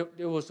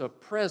 there was a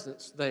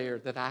presence there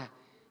that I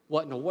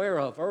wasn't aware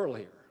of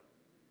earlier.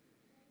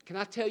 Can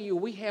I tell you,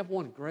 we have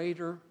one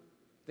greater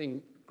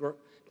than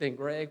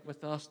Greg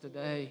with us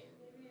today?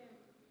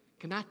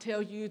 Can I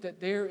tell you that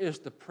there is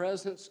the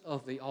presence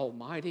of the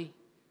Almighty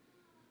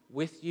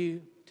with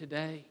you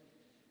today?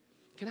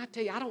 Can I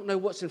tell you, I don't know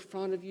what's in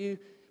front of you,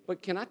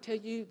 but can I tell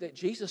you that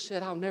Jesus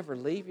said, I'll never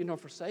leave you nor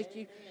forsake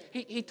you?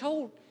 He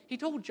told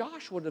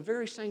Joshua the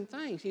very same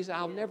things. He said,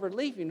 I'll never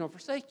leave you nor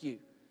forsake you.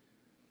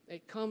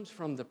 It comes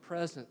from the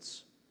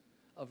presence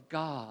of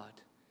God.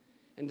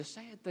 And the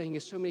sad thing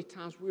is so many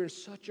times we're in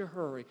such a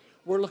hurry.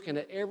 We're looking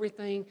at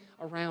everything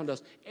around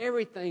us.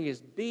 Everything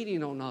is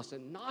beating on us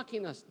and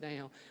knocking us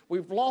down.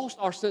 We've lost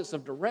our sense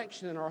of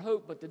direction and our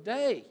hope. But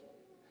today,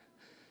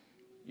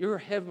 your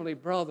heavenly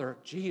brother,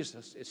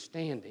 Jesus, is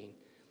standing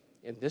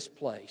in this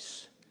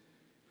place.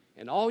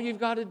 And all you've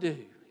got to do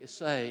is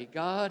say,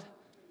 God,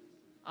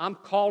 I'm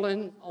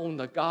calling on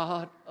the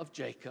God of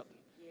Jacob,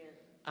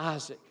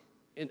 Isaac,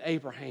 and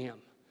Abraham.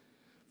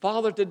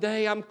 Father,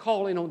 today I'm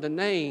calling on the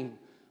name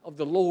of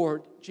the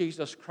Lord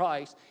Jesus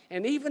Christ.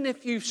 And even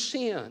if you've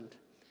sinned,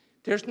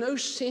 there's no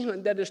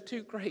sin that is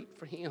too great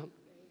for Him.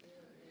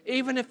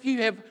 Even if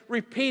you have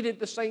repeated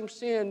the same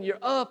sin, you're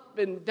up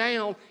and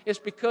down, it's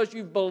because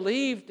you've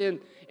believed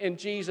in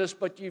Jesus,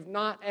 but you've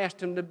not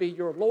asked Him to be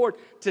your Lord.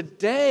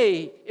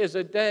 Today is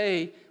a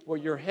day where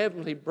your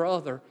heavenly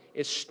brother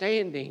is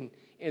standing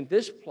in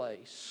this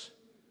place.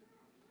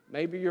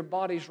 Maybe your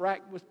body's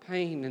racked with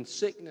pain and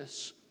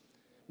sickness.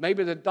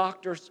 Maybe the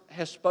doctors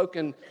have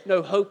spoken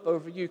no hope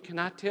over you. Can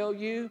I tell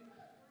you,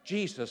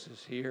 Jesus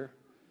is here.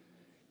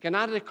 Can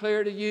I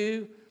declare to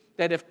you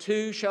that if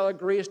two shall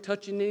agree as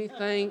touching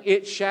anything,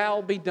 it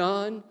shall be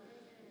done?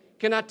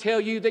 Can I tell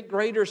you that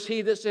greater is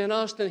He that's in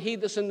us than he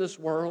that's in this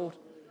world?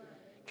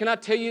 Can I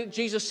tell you that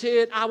Jesus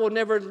said, I will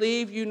never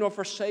leave you nor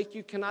forsake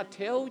you? Can I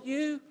tell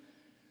you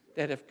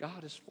that if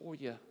God is for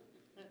you,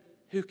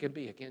 who can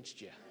be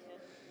against you?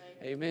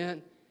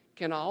 Amen.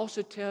 Can I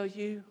also tell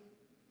you,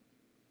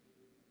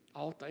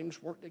 all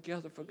things work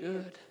together for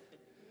good?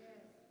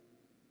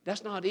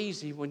 That's not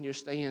easy when you're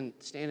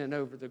standing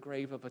over the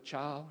grave of a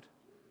child.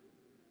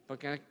 But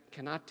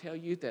can I tell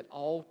you that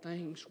all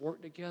things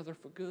work together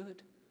for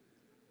good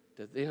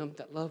to them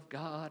that love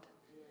God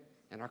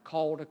and are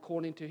called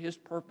according to His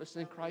purpose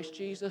in Christ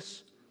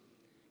Jesus?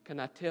 Can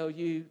I tell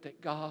you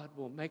that God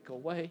will make a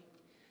way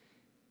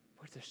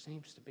where there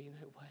seems to be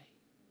no way?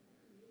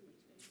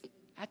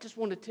 I just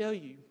want to tell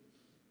you,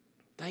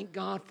 thank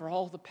God for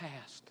all the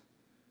past.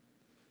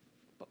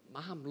 But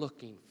I'm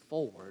looking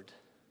forward.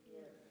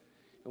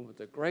 And with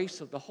the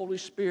grace of the Holy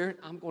Spirit,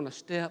 I'm going to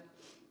step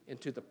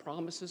into the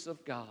promises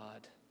of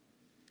God.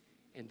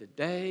 And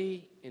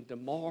today and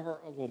tomorrow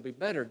are going to be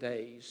better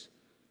days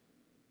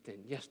than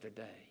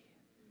yesterday.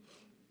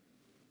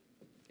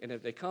 And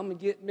if they come and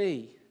get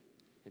me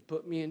and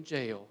put me in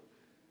jail,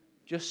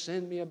 just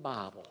send me a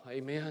Bible.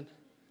 Amen.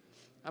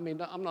 I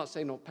mean, I'm not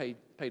saying don't pay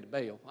the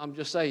bail. I'm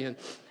just saying,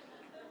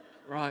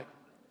 right,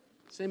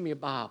 send me a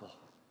Bible.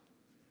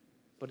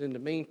 But in the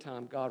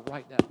meantime, God,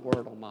 write that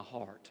word on my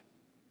heart.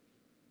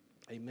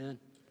 Amen.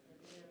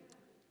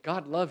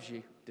 God loves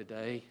you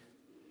today.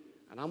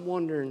 And I'm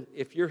wondering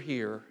if you're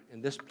here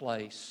in this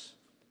place,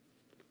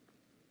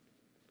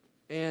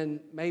 and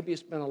maybe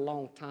it's been a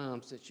long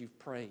time since you've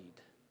prayed.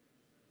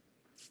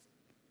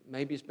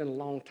 Maybe it's been a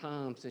long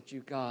time since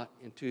you got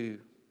into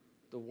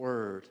the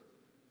Word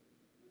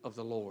of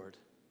the Lord.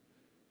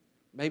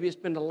 Maybe it's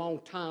been a long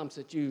time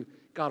since you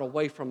got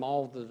away from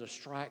all the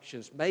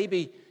distractions.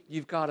 Maybe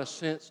you've got a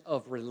sense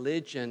of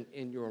religion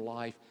in your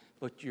life,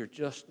 but you're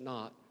just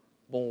not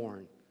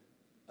born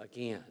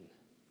again.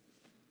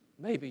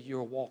 Maybe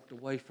you're walked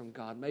away from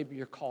God. Maybe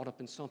you're caught up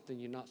in something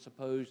you're not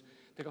supposed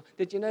to go.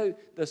 Did you know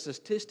the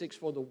statistics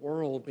for the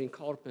world being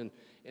caught up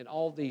in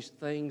all these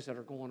things that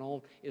are going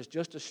on is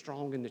just as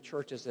strong in the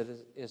church as it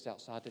is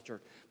outside the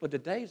church? But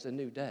today's a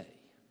new day.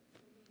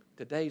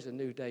 Today's a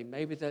new day.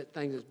 Maybe that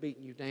thing that's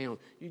beating you down,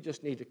 you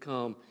just need to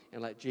come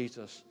and let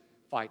Jesus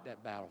fight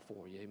that battle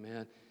for you.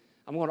 Amen.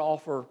 I'm going to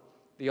offer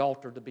the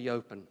altar to be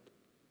open.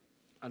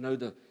 I know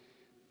the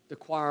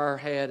choir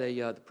had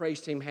the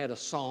praise team had a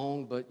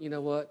song, but you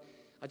know what?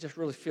 I just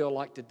really feel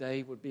like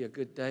today would be a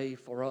good day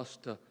for us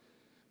to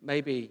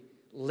maybe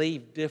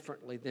leave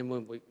differently than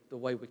the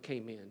way we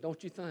came in.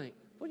 Don't you think?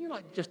 Wouldn't you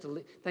like just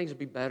to things would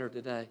be better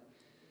today?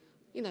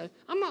 You know,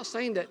 I'm not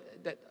saying that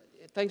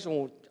things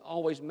won't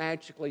always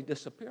magically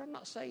disappear. I'm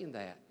not saying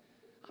that.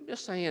 I'm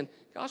just saying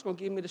God's going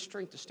to give me the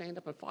strength to stand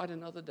up and fight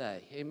another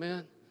day.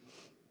 Amen?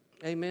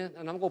 Amen?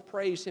 And I'm going to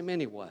praise Him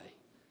anyway.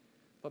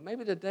 But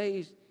maybe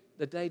today's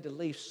the day to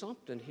leave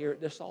something here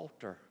at this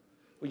altar.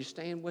 Will you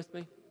stand with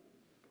me?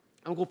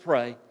 I'm going to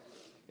pray,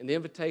 and the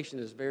invitation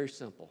is very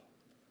simple.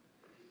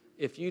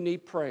 If you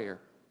need prayer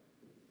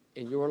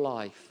in your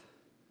life,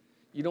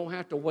 you don't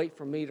have to wait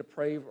for me to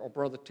pray, or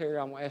Brother Terry.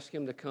 I'm going to ask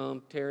him to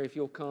come. Terry, if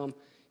you'll come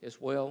as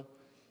well.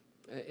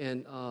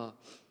 And,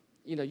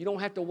 you don't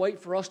have to wait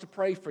for us to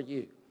pray for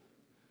you.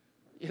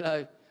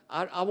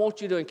 I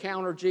want you to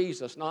encounter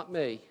Jesus, not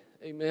me.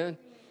 Amen?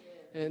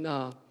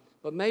 And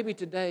but maybe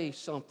today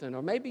something,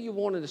 or maybe you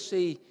wanted to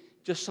see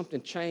just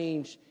something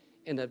change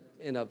in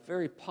a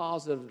very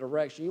positive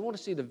direction. You want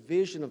to see the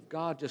vision of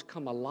God just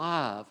come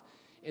alive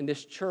in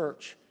this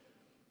church.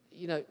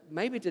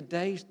 Maybe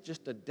today's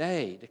just a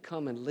day to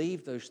come and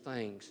leave those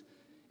things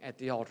at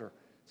the altar.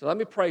 So let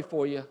me pray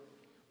for you.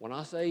 When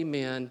I say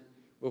amen,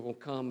 we're going to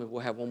come and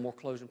we'll have one more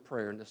closing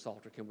prayer in this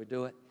altar. Can we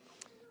do it?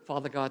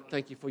 Father God,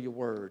 thank you for your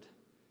word.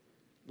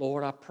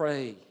 Lord, I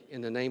pray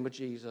in the name of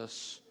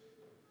Jesus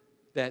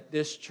that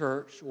this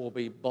church will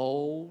be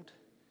bold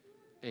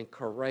and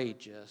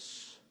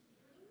courageous.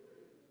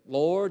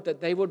 Lord,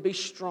 that they would be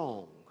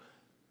strong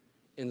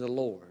in the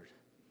Lord.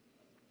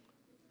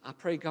 I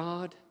pray,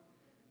 God,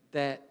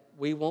 that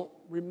we won't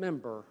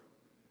remember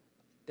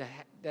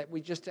that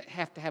we just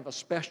have to have a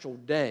special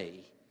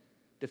day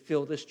to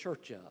fill this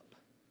church up.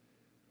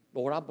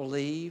 Lord, I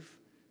believe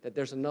that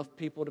there's enough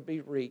people to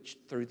be reached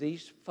through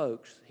these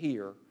folks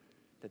here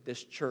that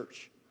this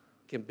church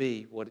can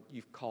be what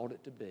you've called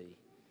it to be.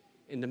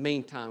 In the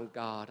meantime,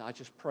 God, I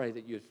just pray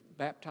that you'd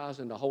baptize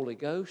in the Holy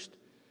Ghost.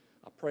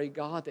 I pray,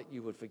 God, that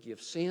you would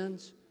forgive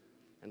sins.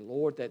 And,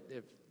 Lord, that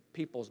if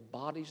people's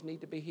bodies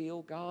need to be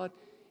healed, God,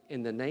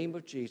 in the name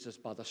of Jesus,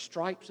 by the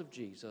stripes of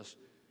Jesus,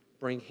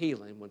 bring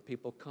healing when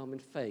people come in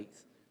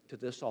faith to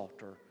this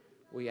altar.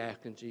 We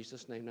ask in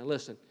Jesus' name. Now,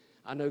 listen,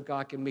 I know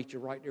God can meet you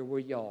right there where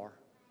you are.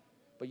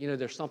 But,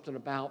 there's something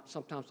about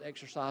sometimes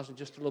exercising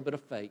just a little bit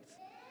of faith.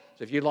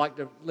 So if you'd like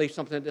to leave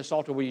something at this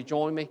altar, will you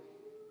join me?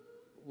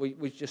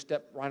 We just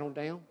step right on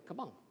down. Come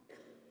on.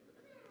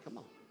 Come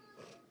on.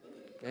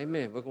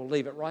 Amen. We're going to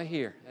leave it right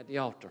here at the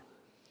altar.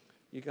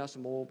 You got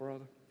some oil,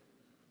 brother?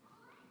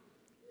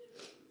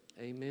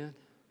 Amen.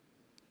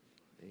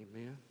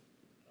 Amen.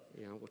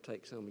 Yeah, I'm going to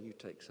take some, and you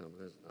take some.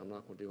 I'm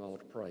not going to do all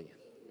the praying.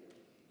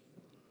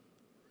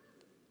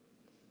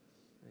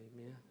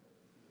 Amen.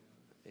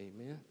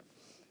 Amen.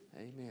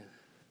 Amen.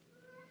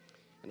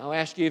 And I'll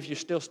ask you, if you're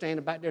still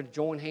standing back there, to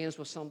join hands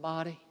with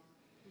somebody.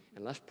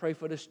 And let's pray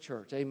for this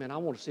church. Amen. I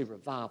want to see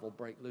revival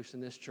break loose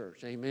in this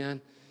church. Amen.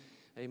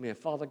 Amen.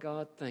 Father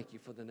God, thank you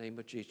for the name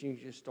of Jesus. You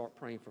can just start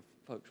praying for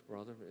folks,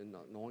 brother, and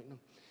anointing them.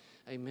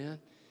 Amen.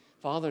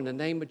 Father, in the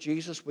name of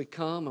Jesus, we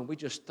come and we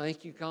just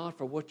thank you, God,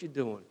 for what you're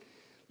doing.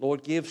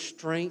 Lord, give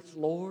strength,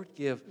 Lord.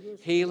 Give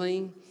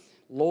healing,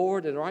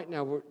 Lord. And right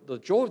now, the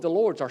joy of the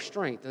Lord is our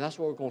strength, and that's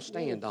what we're going to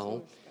stand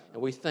on.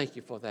 And we thank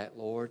you for that,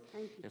 Lord.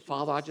 And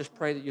Father, I just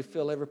pray that you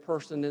fill every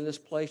person in this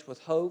place with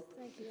hope.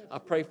 I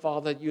pray,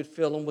 Father, that you'd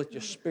fill them with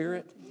your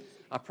spirit.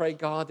 I pray,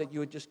 God, that you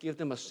would just give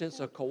them a sense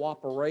of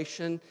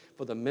cooperation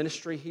for the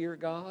ministry here,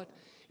 God.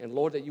 And,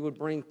 Lord, that you would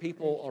bring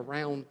people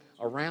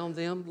around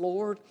them,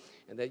 Lord,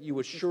 and that you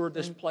would shore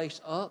this place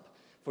up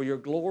for your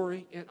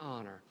glory and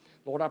honor.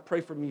 Lord, I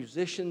pray for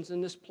musicians in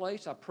this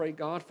place. I pray,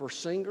 God, for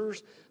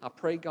singers. I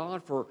pray,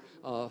 God, for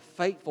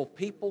faithful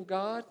people,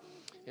 God.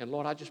 And,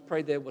 Lord, I just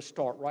pray that it would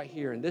start right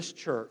here in this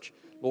church.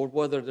 Lord,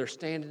 whether they're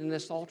standing in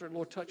this altar,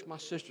 Lord, touch my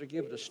sister.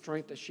 Give her the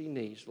strength that she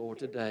needs, Lord,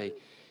 today.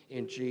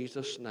 In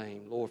Jesus'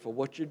 name, Lord, for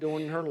what you're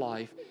doing in her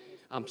life,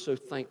 I'm so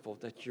thankful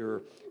that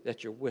you're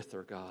with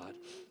her, God.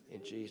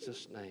 In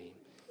Jesus' name,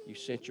 you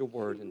sent your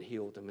word and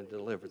healed them and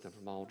delivered them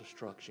from all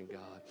destruction,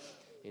 God.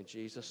 In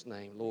Jesus'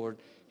 name, Lord,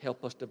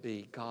 help us to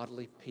be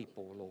godly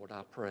people, Lord,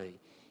 I pray.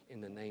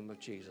 In the name of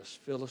Jesus,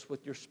 fill us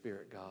with your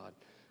spirit, God.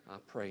 I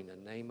pray in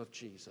the name of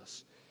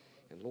Jesus.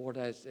 And Lord,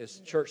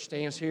 as church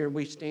stands here and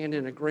we stand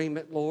in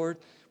agreement, Lord,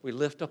 we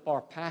lift up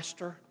our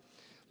pastor,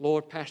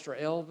 Lord, Pastor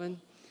Elvin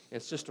and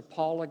Sister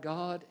Paula,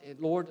 God. And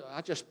Lord,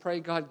 I just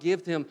pray, God,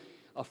 give them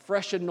a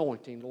fresh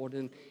anointing, Lord,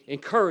 and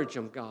encourage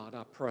them, God,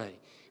 I pray.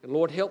 And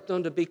Lord, help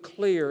them to be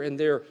clear in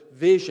their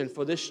vision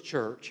for this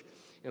church.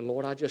 And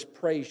Lord, I just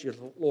praise you,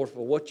 Lord,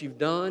 for what you've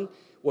done,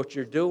 what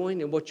you're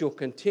doing, and what you'll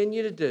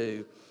continue to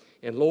do.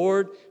 And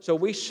Lord, so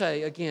we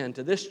say again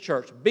to this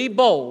church, be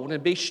bold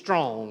and be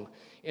strong.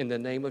 In the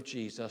name of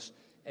Jesus,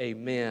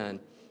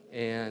 amen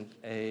and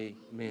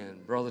amen.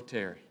 Brother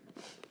Terry,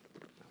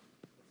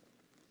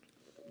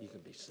 you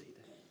can be seated.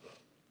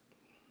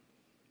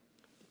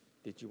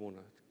 Did you want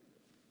to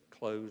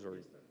close or?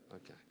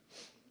 Okay.